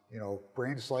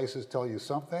 Brain slices tell you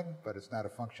something, but it's not a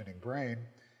functioning brain.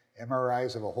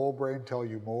 MRIs of a whole brain tell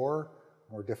you more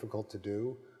difficult to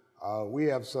do. We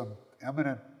have some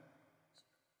eminent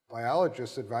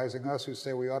biologists advising us who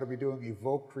say we ought to be doing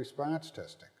evoked response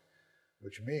testing.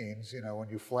 which means, when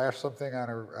you flash something on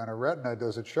a retina,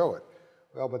 does it show it?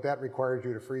 Well, but that requires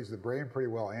you to freeze the brain pretty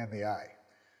well and the eye.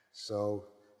 So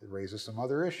it raises some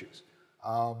other issues.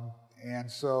 And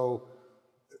so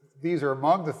these are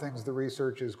among the things the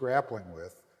research is grappling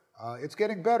with. It's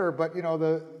getting better, but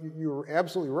you're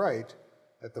absolutely right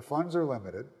that the funds are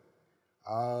limited.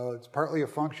 It's partly a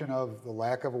function of the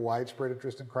lack of a widespread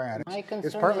interest in cryonics.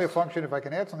 It's partly a function, if I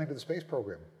can add something, to the space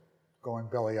program going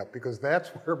belly up, because that's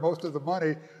where most of the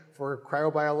money for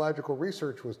cryobiological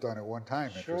research was done at one time.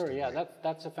 Sure, yeah,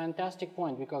 that's a fantastic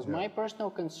point, because my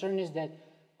personal concern is that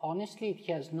honestly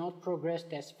it has not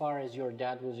progressed as far as your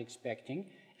dad was expecting,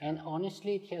 and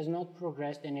honestly it has not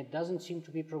progressed, and it doesn't seem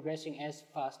to be progressing as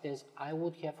fast as I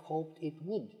would have hoped it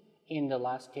would in the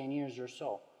last 10 years or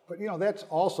so. But that's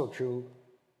also true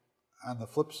on the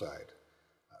flip side.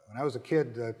 When I was a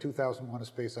kid, 2001: A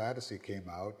Space Odyssey came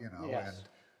out, Yes.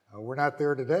 and we're not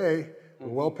there today. We're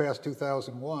well past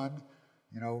 2001.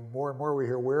 More and more we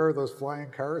hear, where are those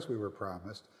flying cars we were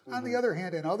promised? On the other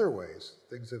hand, in other ways,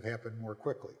 things have happened more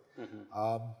quickly.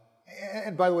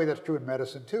 And by the way, that's true in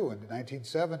medicine too. In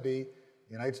 1970, the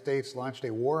United States launched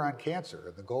a war on cancer,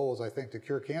 and the goal is, I think, to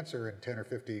cure cancer in 10 or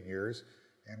 15 years,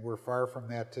 and we're far from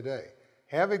that today.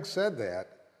 Having said that,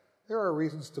 there are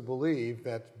reasons to believe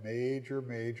that major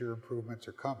improvements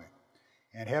are coming.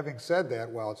 And having said that,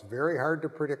 while it's very hard to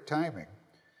predict timing,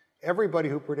 everybody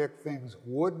who predicts things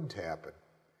wouldn't happen,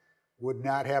 would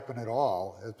not happen at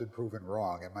all, has been proven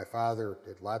wrong. And my father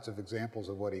did lots of examples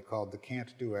of what he called the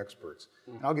can't-do experts.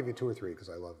 And I'll give you two or three because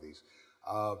I love these.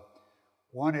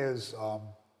 One is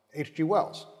H.G.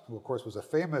 Wells, who of course was a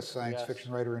famous science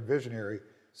fiction writer and visionary,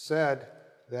 said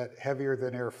that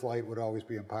heavier-than-air flight would always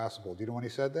be impossible. Do you know when he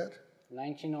said that?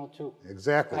 1902.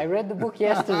 Exactly. I read the book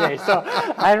yesterday, so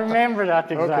I remember that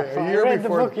exactly. Okay, I read the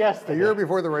book yesterday. A year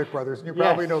before the Wright brothers, and you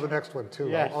probably know the next one too.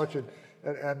 Yes.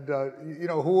 And you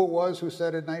know who it was who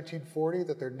said in 1940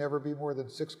 that there'd never be more than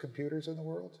 6 computers in the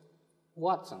world?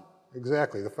 Watson.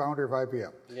 Exactly, the founder of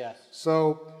IBM. Yes.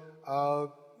 So,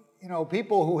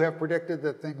 people who have predicted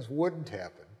that things wouldn't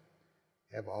happen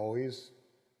have always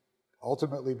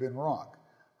ultimately been wrong.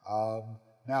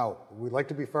 Now, we'd like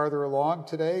to be farther along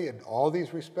today in all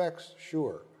these respects,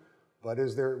 sure. But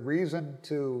is there reason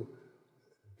to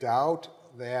doubt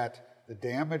that the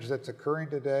damage that's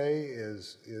occurring today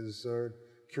is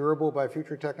curable by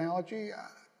future technology?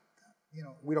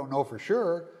 We don't know for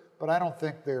sure, but I don't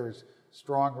think there's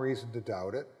strong reason to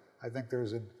doubt it. I think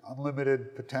there's an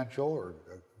unlimited potential or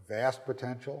a vast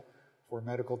potential for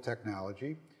medical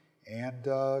technology, and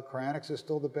cryonics is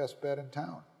still the best bet in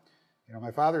town. My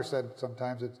father said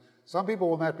sometimes some people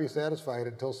will not be satisfied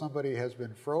until somebody has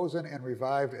been frozen and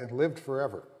revived and lived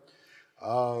forever.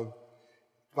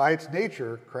 By its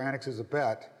nature, cryonics is a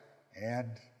bet, and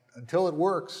until it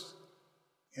works,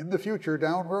 in the future,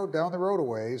 down the road a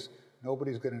ways,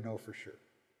 nobody's going to know for sure.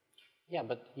 Yeah,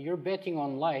 but you're betting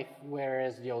on life,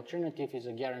 whereas the alternative is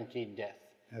a guaranteed death.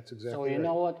 That's exactly so right. You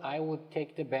know what? I would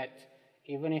take the bet,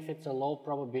 even if it's a low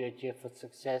probability of a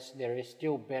success, there is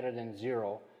still better than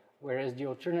zero, whereas the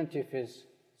alternative is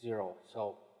zero.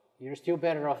 So you're still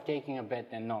better off taking a bet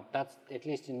than not. That's at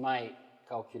least in my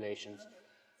calculations.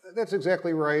 That's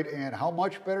exactly right. And how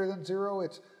much better than zero?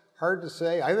 It's hard to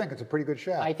say. I think it's a pretty good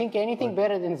shot. I think anything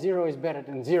better than zero is better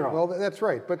than zero. Well, that's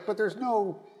right. But there's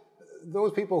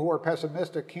those people who are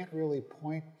pessimistic can't really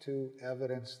point to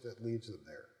evidence that leads them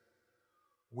there.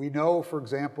 We know, for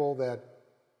example, that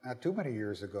not too many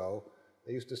years ago,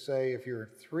 they used to say if you're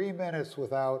 3 minutes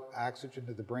without oxygen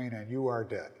to the brain and you are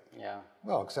dead. Yeah.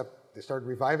 Well, except they started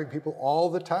reviving people all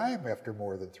the time after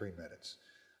more than 3 minutes.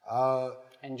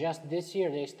 And just this year,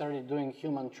 they started doing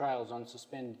human trials on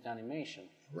suspended animation.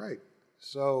 Right.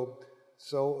 So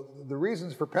the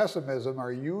reasons for pessimism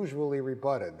are usually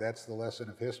rebutted. That's the lesson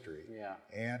of history. Yeah.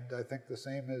 And I think the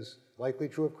same is likely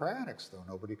true of cryonics, though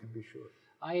nobody can be sure.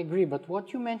 I agree, but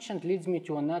what you mentioned leads me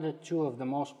to another two of the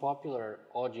most popular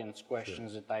audience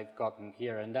questions that I've gotten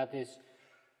here, and that is,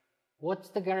 what's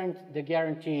the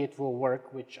guarantee it will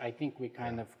work, which I think we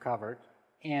kind of covered,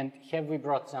 and have we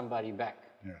brought somebody back?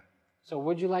 Yeah. So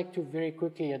would you like to very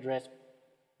quickly address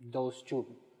those two,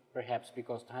 perhaps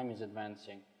because time is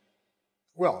advancing?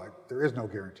 Well, there is no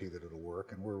guarantee that it'll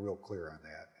work, and we're real clear on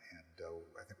that, and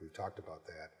I think we've talked about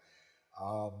that.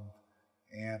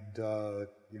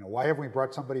 Why haven't we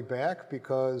brought somebody back?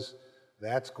 Because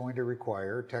that's going to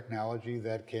require technology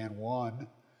that can, 1,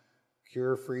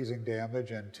 cure freezing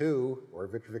damage, and 2, or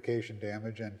vitrification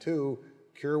damage, and 2,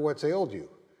 cure what's ailed you.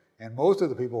 And most of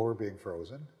the people who are being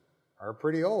frozen are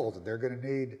pretty old, and they're going to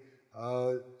need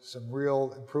some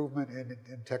real improvement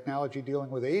in technology dealing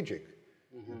with aging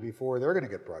before they're going to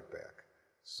get brought back.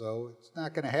 So it's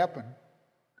not going to happen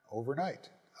overnight.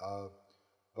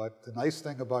 But the nice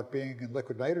thing about being in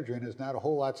liquid nitrogen is not a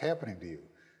whole lot's happening to you.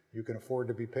 You can afford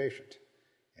to be patient.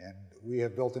 And we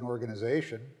have built an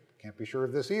organization, can't be sure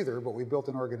of this either, but we built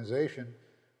an organization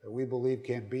that we believe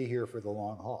can be here for the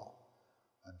long haul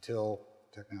until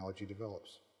technology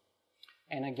develops.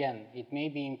 And again, it may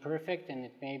be imperfect and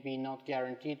it may be not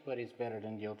guaranteed, but it's better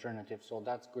than the alternative, so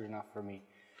that's good enough for me.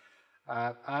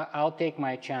 I'll take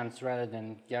my chance rather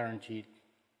than guaranteed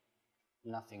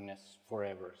nothingness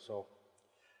forever. So,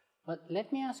 but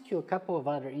let me ask you a couple of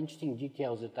other interesting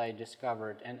details that I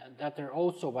discovered, and that are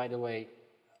also, by the way,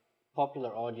 popular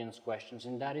audience questions,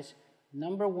 and that is,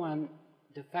 number one,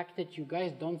 the fact that you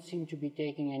guys don't seem to be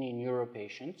taking any neuro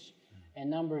patients, and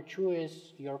number two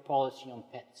is your policy on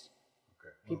pets.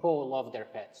 Okay. People love their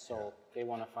pets, so they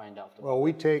want to find out. Well,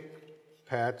 we take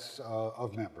pets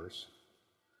of members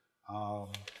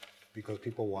because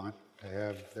people want to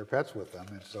have their pets with them,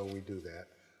 and so we do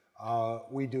that.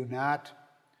 We do not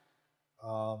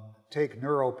take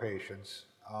neuro patients,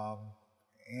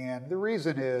 and the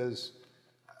reason is,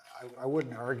 I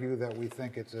wouldn't argue that we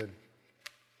think it's a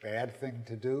bad thing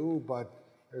to do, but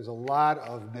there's a lot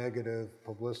of negative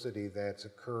publicity that's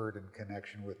occurred in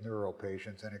connection with neuro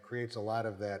patients, and it creates a lot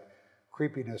of that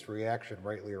creepiness reaction,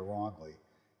 rightly or wrongly.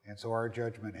 And so our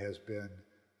judgment has been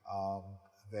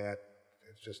that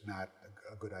it's just not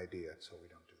a good idea, so we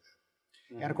don't do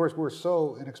that. Mm-hmm. And of course, we're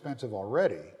so inexpensive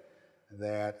already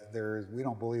that we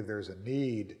don't believe there's a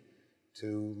need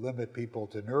to limit people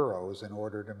to neuros in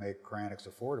order to make cryonics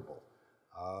affordable.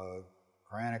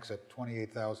 Cryonics at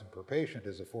 $28,000 per patient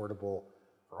is affordable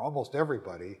for almost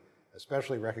everybody,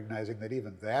 especially recognizing that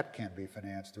even that can be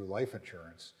financed through life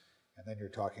insurance, and then you're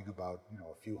talking about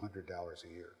a few $100s a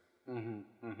year.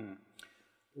 Mm-hmm, mm-hmm.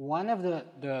 One of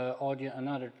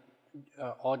another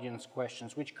audience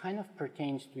questions, which kind of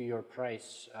pertains to your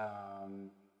price,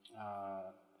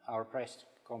 our price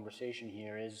conversation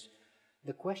here, is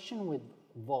the question with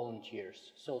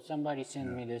volunteers. So somebody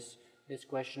sent me this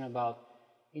question about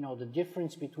the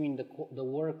difference between the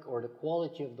work or the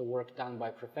quality of the work done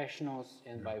by professionals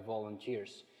and by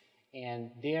volunteers.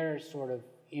 And their sort of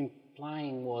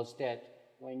implying was that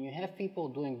when you have people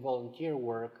doing volunteer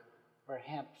work,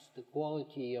 perhaps the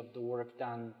quality of the work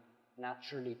done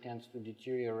naturally tends to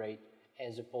deteriorate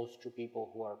as opposed to people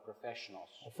who are professionals.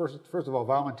 Well, first of all,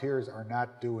 volunteers are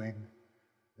not doing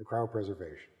the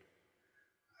cryopreservation.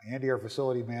 Andy, our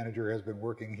facility manager, has been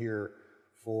working here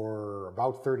for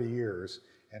about 30 years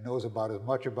and knows about as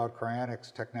much about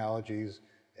cryonics technologies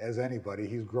as anybody.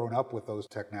 He's grown up with those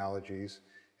technologies,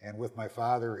 and with my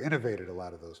father, innovated a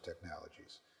lot of those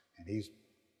technologies. And he's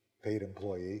a paid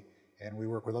employee, and we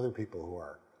work with other people who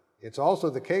are. It's also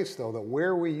the case, though, that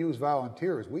where we use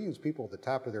volunteers, we use people at the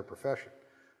top of their profession.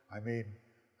 I mean,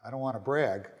 I don't want to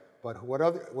brag, but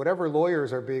whatever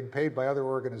lawyers are being paid by other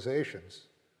organizations,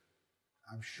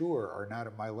 I'm sure are not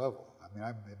at my level. I mean,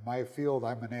 in my field,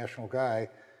 I'm a national guy,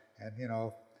 and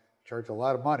charge a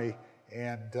lot of money,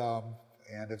 and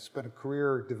it's been a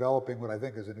career developing what I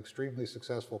think is an extremely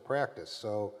successful practice.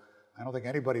 So I don't think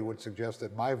anybody would suggest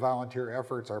that my volunteer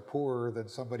efforts are poorer than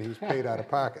somebody who's paid out of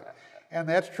pocket. And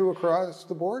that's true across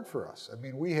the board for us. I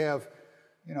mean, we have,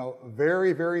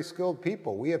 very, very skilled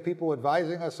people. We have people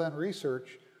advising us on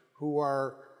research who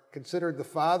are considered the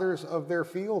fathers of their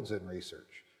fields in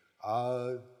research.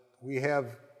 We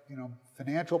have,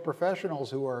 financial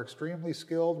professionals who are extremely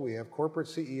skilled. We have corporate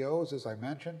CEOs, as I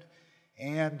mentioned,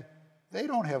 and they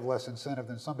don't have less incentive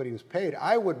than somebody who's paid.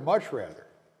 I would much rather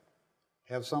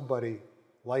have somebody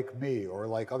like me or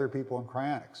like other people in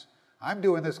cryonics. I'm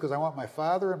doing this because I want my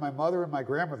father and my mother and my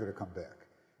grandmother to come back.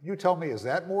 You tell me, is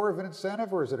that more of an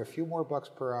incentive or is it a few more bucks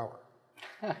per hour?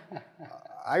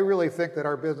 I really think that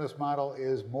our business model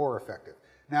is more effective.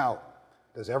 Now,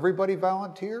 does everybody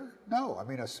volunteer? No. I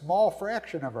mean, a small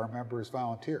fraction of our members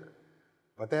volunteer.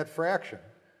 But that fraction,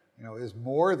 is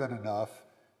more than enough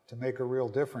to make a real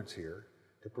difference here,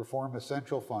 to perform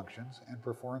essential functions and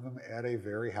perform them at a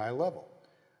very high level.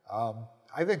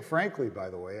 I think, frankly, by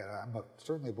the way, I'm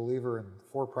certainly a believer in the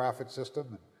for-profit system,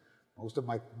 and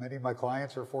many of my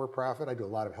clients are for-profit. I do a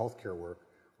lot of healthcare work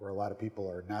where a lot of people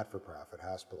are not-for-profit,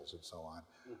 hospitals and so on.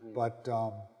 Mm-hmm.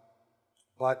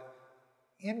 But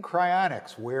in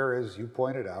cryonics, where, as you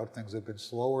pointed out, things have been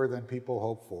slower than people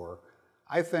hoped for,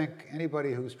 I think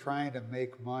anybody who's trying to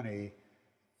make money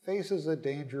faces a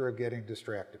danger of getting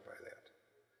distracted by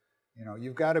that.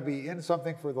 You've got to be in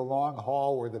something for the long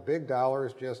haul where the big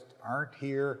dollars just aren't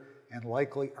here and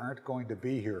likely aren't going to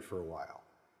be here for a while.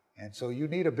 And so you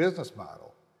need a business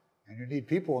model, and you need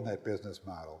people in that business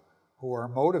model who are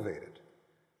motivated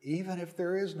even if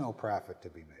there is no profit to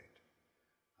be made.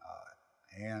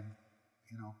 And,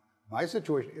 you know, my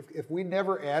situation, if we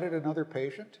never added another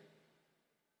patient,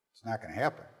 it's not going to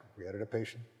happen. If we added a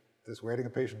patient we're adding a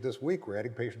patient this week, we're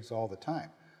adding patients all the time.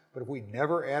 But if we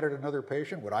never added another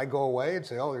patient, would I go away and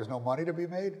say, oh, there's no money to be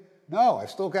made? No, I've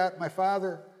still got my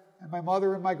father and my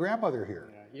mother and my grandmother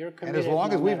here. Yeah, and as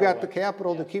long as we've got the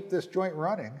capital to keep this joint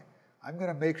running, I'm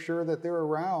going to make sure that they're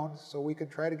around so we can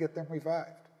try to get them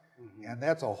revived. And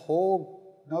that's a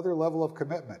whole another level of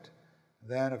commitment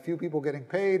than a few people getting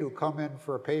paid who come in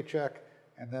for a paycheck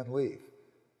and then leave.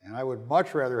 And I would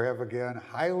much rather have, again,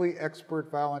 highly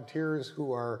expert volunteers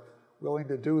who are willing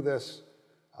to do this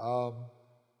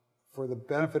for the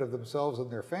benefit of themselves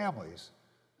and their families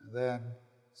than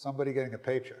somebody getting a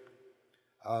paycheck.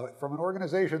 From an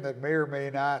organization that may or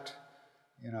may not,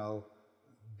 you know,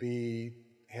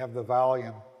 have the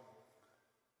volume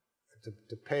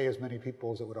to pay as many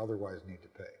people as it would otherwise need to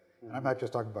pay. And I'm not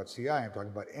just talking about CI, I'm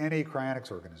talking about any cryonics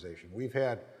organization. We've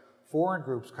had foreign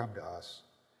groups come to us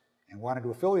and wanted to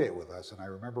affiliate with us, and I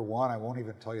remember one, I won't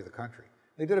even tell you the country.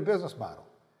 They did a business model,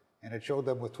 and it showed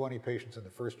them with 20 patients in the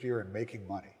first year and making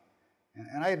money.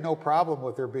 And I had no problem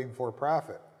with their being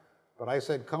for-profit, but I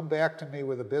said, come back to me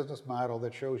with a business model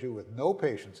that shows you with no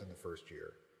patients in the first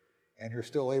year, and you're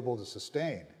still able to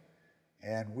sustain,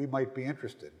 and we might be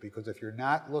interested, because if you're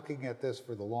not looking at this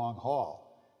for the long haul,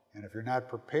 and if you're not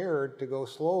prepared to go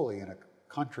slowly in a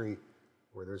country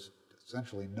where there's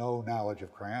essentially no knowledge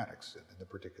of cryonics in the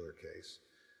particular case,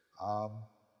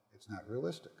 it's not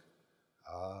realistic.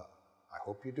 I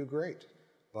hope you do great,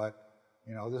 but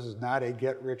you know, this is not a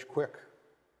get-rich-quick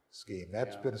scheme.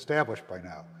 That's been established by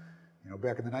now. You know,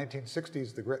 back in the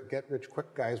 1960s, the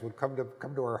get-rich-quick guys would come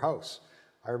to our house.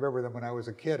 I remember them when I was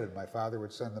a kid, and my father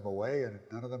would send them away, and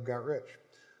none of them got rich.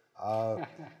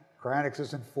 Cryonics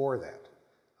isn't for that.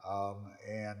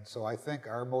 And so I think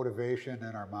our motivation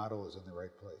and our model is in the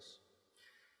right place.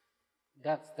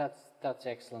 That's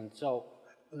excellent. So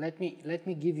let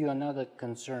me give you another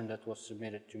concern that was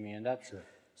submitted to me, and that's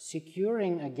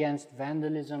securing against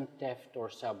vandalism, theft,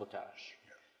 or sabotage.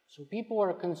 So people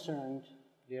are concerned.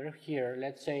 They're here.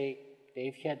 Let's say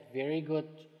they've had very good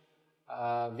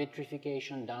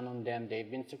vitrification done on them. They've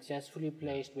been successfully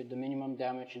placed with the minimum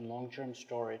damage in long-term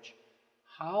storage.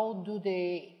 How do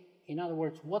they? In other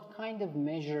words, what kind of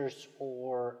measures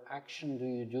or action do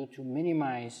you do to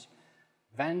minimize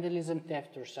vandalism,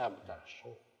 theft, or sabotage?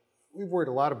 We've worried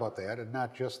a lot about that, and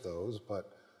not just those, but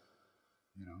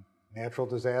you know, natural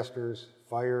disasters,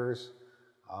 fires.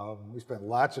 We spent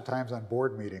lots of times on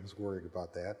board meetings worried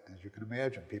about that. As you can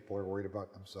imagine, people are worried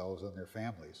about themselves and their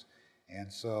families.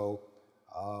 And so,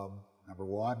 number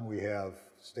one, we have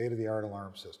state-of-the-art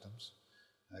alarm systems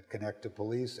that connect to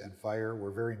police and fire.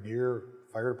 We're very near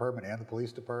fire department and the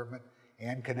police department,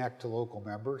 and connect to local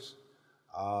members.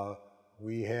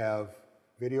 We have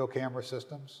video camera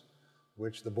systems,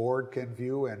 which the board can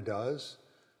view and does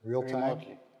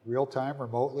real-time,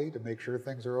 remotely, to make sure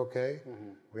things are okay.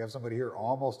 We have somebody here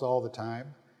almost all the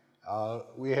time.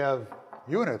 We have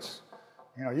units.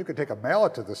 You know, you could take a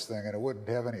mallet to this thing and it wouldn't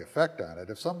have any effect on it.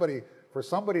 For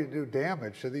somebody to do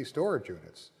damage to these storage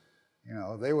units, you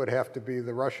know, they would have to be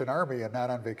the Russian army and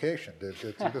not on vacation. It's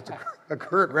a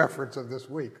current reference of this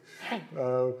week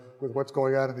with what's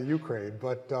going on in the Ukraine.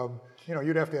 But, you know,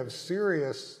 you'd have to have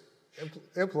serious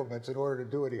implements in order to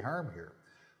do any harm here.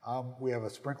 We have a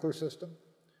sprinkler system,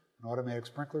 an automatic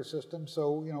sprinkler system.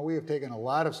 So, you know, we have taken a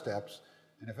lot of steps.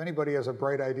 And if anybody has a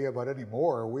bright idea about any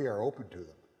more, we are open to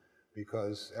them,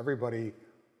 because everybody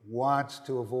wants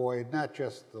to avoid not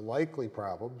just the likely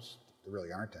problems, there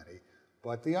really aren't any,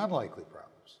 but the unlikely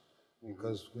problems,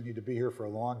 because we need to be here for a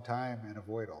long time and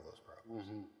avoid all those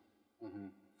problems.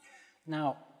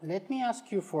 Now, let me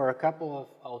ask you for a couple of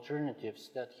alternatives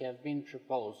that have been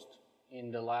proposed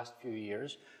in the last few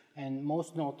years, and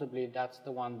most notably, that's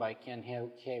the one by Ken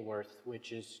Hayworth,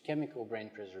 which is chemical brain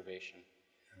preservation.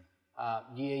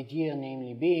 The idea,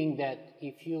 namely, being that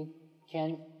if you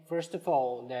can, first of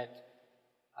all, that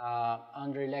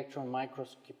under electron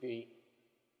microscopy,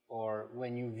 or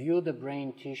when you view the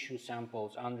brain tissue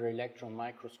samples under electron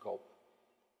microscope,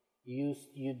 you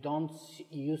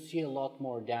see a lot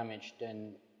more damage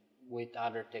than with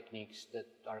other techniques that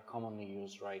are commonly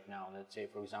used right now. Let's say,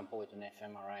 for example, with an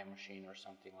fMRI machine or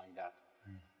something like that.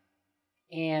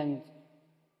 And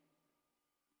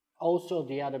also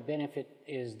the other benefit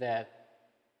is that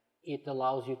it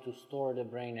allows you to store the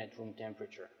brain at room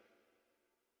temperature.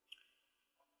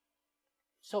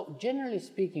 So generally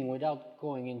speaking, without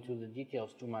going into the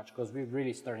details too much, because we're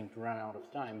really starting to run out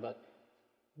of time, but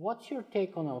what's your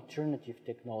take on alternative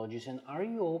technologies, and are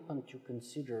you open to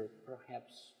consider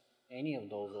perhaps any of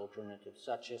those alternatives,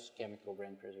 such as chemical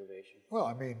brain preservation? Well,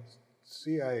 I mean,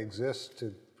 CI exists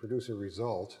to produce a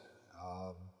result.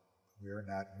 We are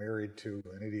not married to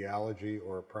an ideology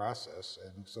or a process,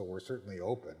 and so we're certainly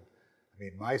open. I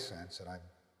mean, my sense, and I'm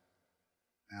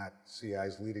not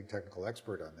CI's leading technical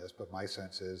expert on this, but my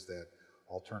sense is that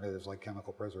alternatives like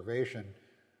chemical preservation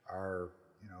are,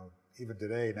 even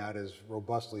today, not as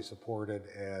robustly supported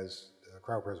as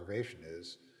cryopreservation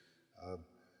is.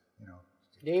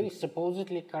 They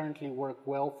supposedly currently work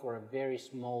well for a very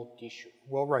small tissue.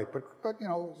 Well, right, but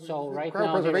so right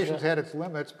cryopreservation's had its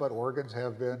limits, but organs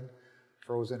have been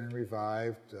frozen and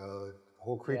revived.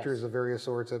 Whole creatures of various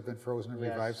sorts have been frozen and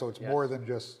revived, so it's more than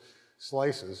just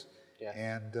slices. Yes.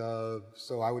 And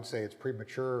so I would say it's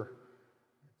premature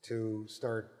to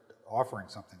start offering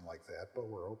something like that, but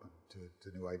we're open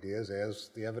to new ideas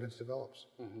as the evidence develops.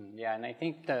 Mm-hmm. Yeah, and I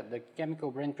think that the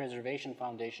Chemical Brain Preservation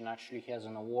Foundation actually has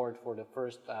an award for the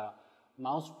first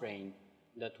mouse brain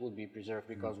that would be preserved,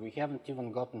 because we haven't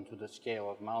even gotten to the scale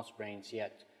of mouse brains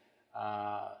yet.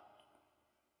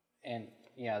 And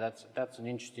yeah, that's an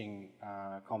interesting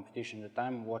competition that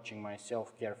I'm watching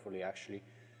myself carefully, actually.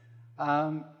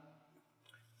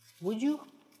 Would you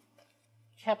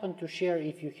happen to share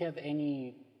if you have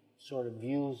any sort of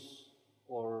views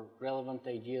or relevant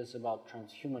ideas about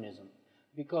transhumanism?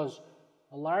 Because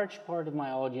a large part of my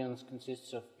audience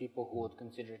consists of people who would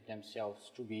consider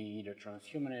themselves to be either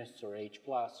transhumanists or H+,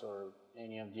 or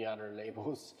any of the other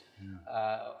labels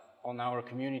on our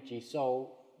community.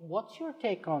 So what's your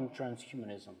take on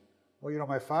transhumanism? Well,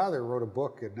 my father wrote a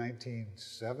book in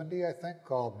 1970, I think,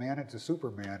 called Man into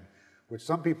Superman, which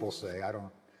some people say, I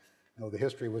don't know the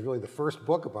history, was really the first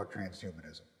book about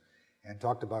transhumanism, and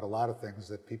talked about a lot of things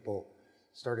that people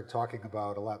started talking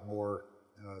about a lot more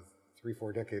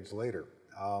 3-4 decades later.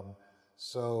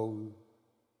 So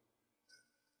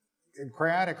in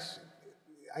cryonics,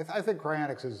 I think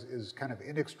cryonics is kind of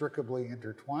inextricably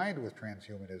intertwined with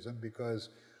transhumanism, because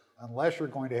unless you're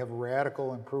going to have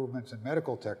radical improvements in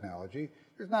medical technology,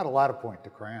 there's not a lot of point to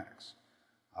cryonics.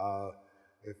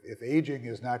 If aging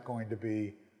is not going to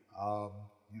be,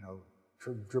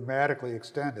 dramatically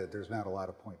extended, there's not a lot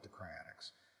of point to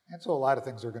cryonics. And so a lot of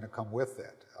things are going to come with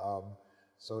that.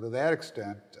 So to that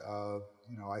extent,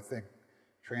 I think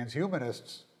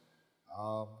transhumanists,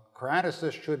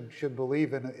 cryonicists should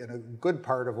believe in a good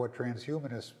part of what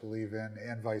transhumanists believe in,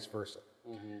 and vice versa.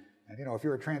 Mm-hmm. And if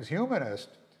you're a transhumanist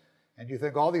and you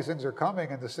think all these things are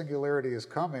coming and the singularity is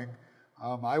coming,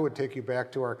 I would take you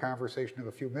back to our conversation of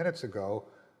a few minutes ago.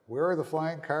 Where are the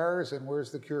flying cars and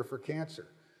where's the cure for cancer?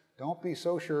 Don't be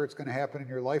so sure it's going to happen in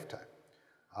your lifetime.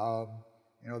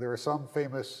 There are some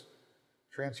famous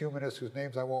transhumanists whose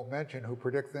names I won't mention who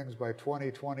predict things by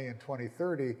 2020 and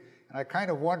 2030, and I kind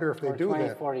of wonder if they do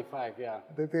that. 2045, yeah.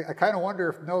 I kind of wonder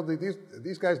if,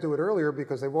 these guys do it earlier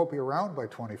because they won't be around by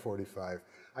 2045.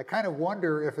 I kind of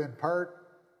wonder if in part,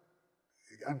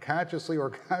 unconsciously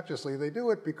or consciously, they do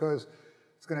it because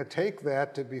it's going to take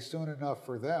that to be soon enough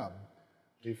for them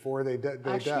before they die.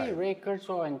 Actually, Ray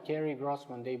Kurzweil and Terry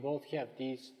Grossman, they both have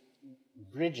these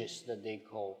bridges that they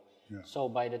call. Yeah. So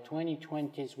by the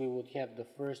 2020s, we would have the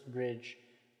first bridge,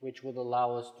 which would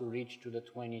allow us to reach to the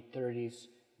 2030s.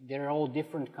 There are all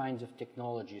different kinds of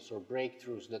technologies or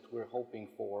breakthroughs that we're hoping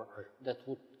for, right, that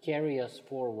would carry us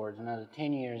forward another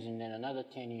 10 years and then another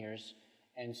 10 years.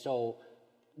 And so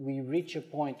we reach a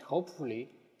point, hopefully,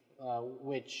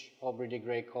 which Aubrey de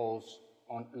Grey calls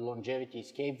on longevity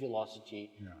escape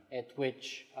velocity, at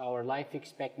which our life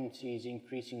expectancy is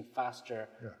increasing faster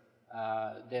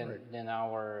than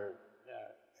our...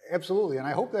 Absolutely, and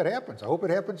I hope that happens. I hope it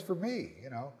happens for me.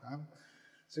 I'm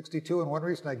 62, and one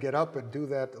reason I get up and do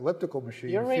that elliptical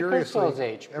machine furiously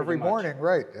age, every morning,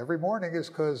 right? Every morning is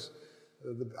because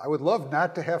I would love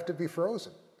not to have to be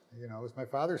frozen. As my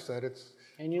father said, it's...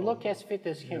 And you look as fit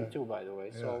as him too, by the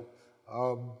way. So,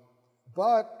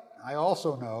 but I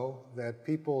also know that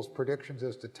people's predictions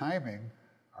as to timing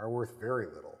are worth very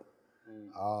little.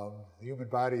 The human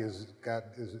body is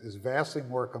vastly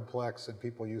more complex than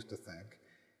people used to think,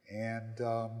 and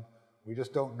we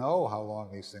just don't know how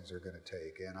long these things are going to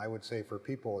take. And I would say for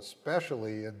people,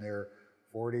 especially in their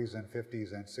 40s and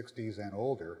 50s and 60s and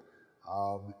older,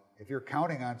 if you're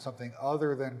counting on something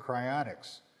other than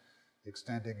cryonics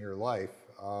extending your life,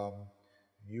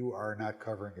 you are not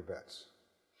covering your bets.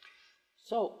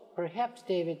 So perhaps,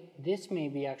 David, this may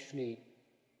be actually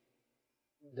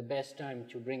the best time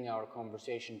to bring our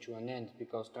conversation to an end,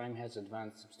 because time has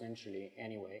advanced substantially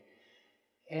anyway.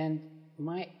 And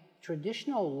my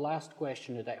traditional last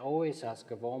question that I always ask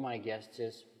of all my guests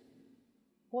is,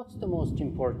 what's the most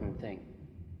important thing?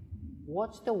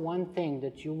 What's the one thing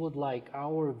that you would like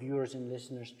our viewers and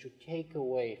listeners to take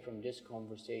away from this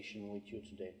conversation with you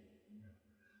today?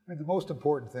 I mean, the most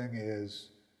important thing is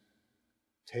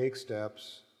take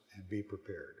steps and be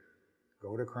prepared.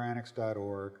 Go to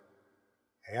cryonics.org,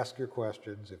 ask your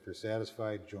questions. If you're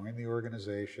satisfied, join the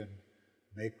organization,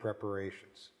 make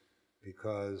preparations,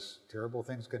 because terrible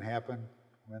things can happen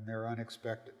when they're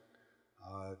unexpected.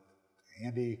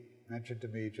 Andy mentioned to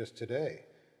me just today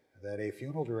that a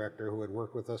funeral director who had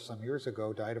worked with us some years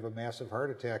ago died of a massive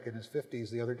heart attack in his 50s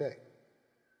the other day.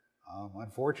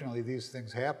 Unfortunately, these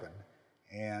things happen,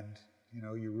 and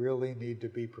you really need to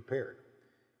be prepared.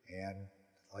 And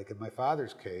like in my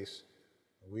father's case,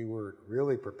 we were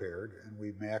really prepared, and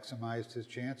we maximized his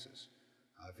chances.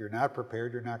 If you're not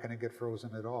prepared, you're not going to get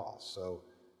frozen at all. So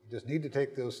you just need to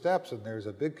take those steps, and there's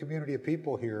a big community of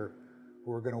people here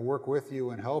who are going to work with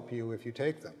you and help you if you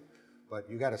take them. But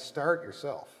you got to start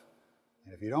yourself.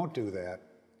 And if you don't do that,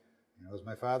 as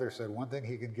my father said, one thing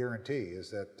he can guarantee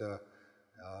is that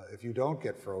if you don't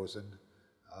get frozen,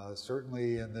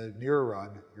 certainly in the near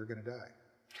run, you're going to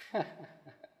die.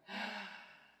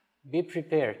 Be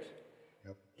prepared.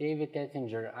 Yep. David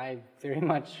Ettinger, I very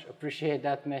much appreciate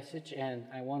that message, and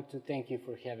I want to thank you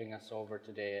for having us over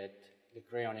today at the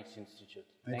Cryonics Institute.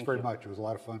 Thanks very much. It was a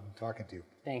lot of fun talking to you.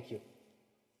 Thank you.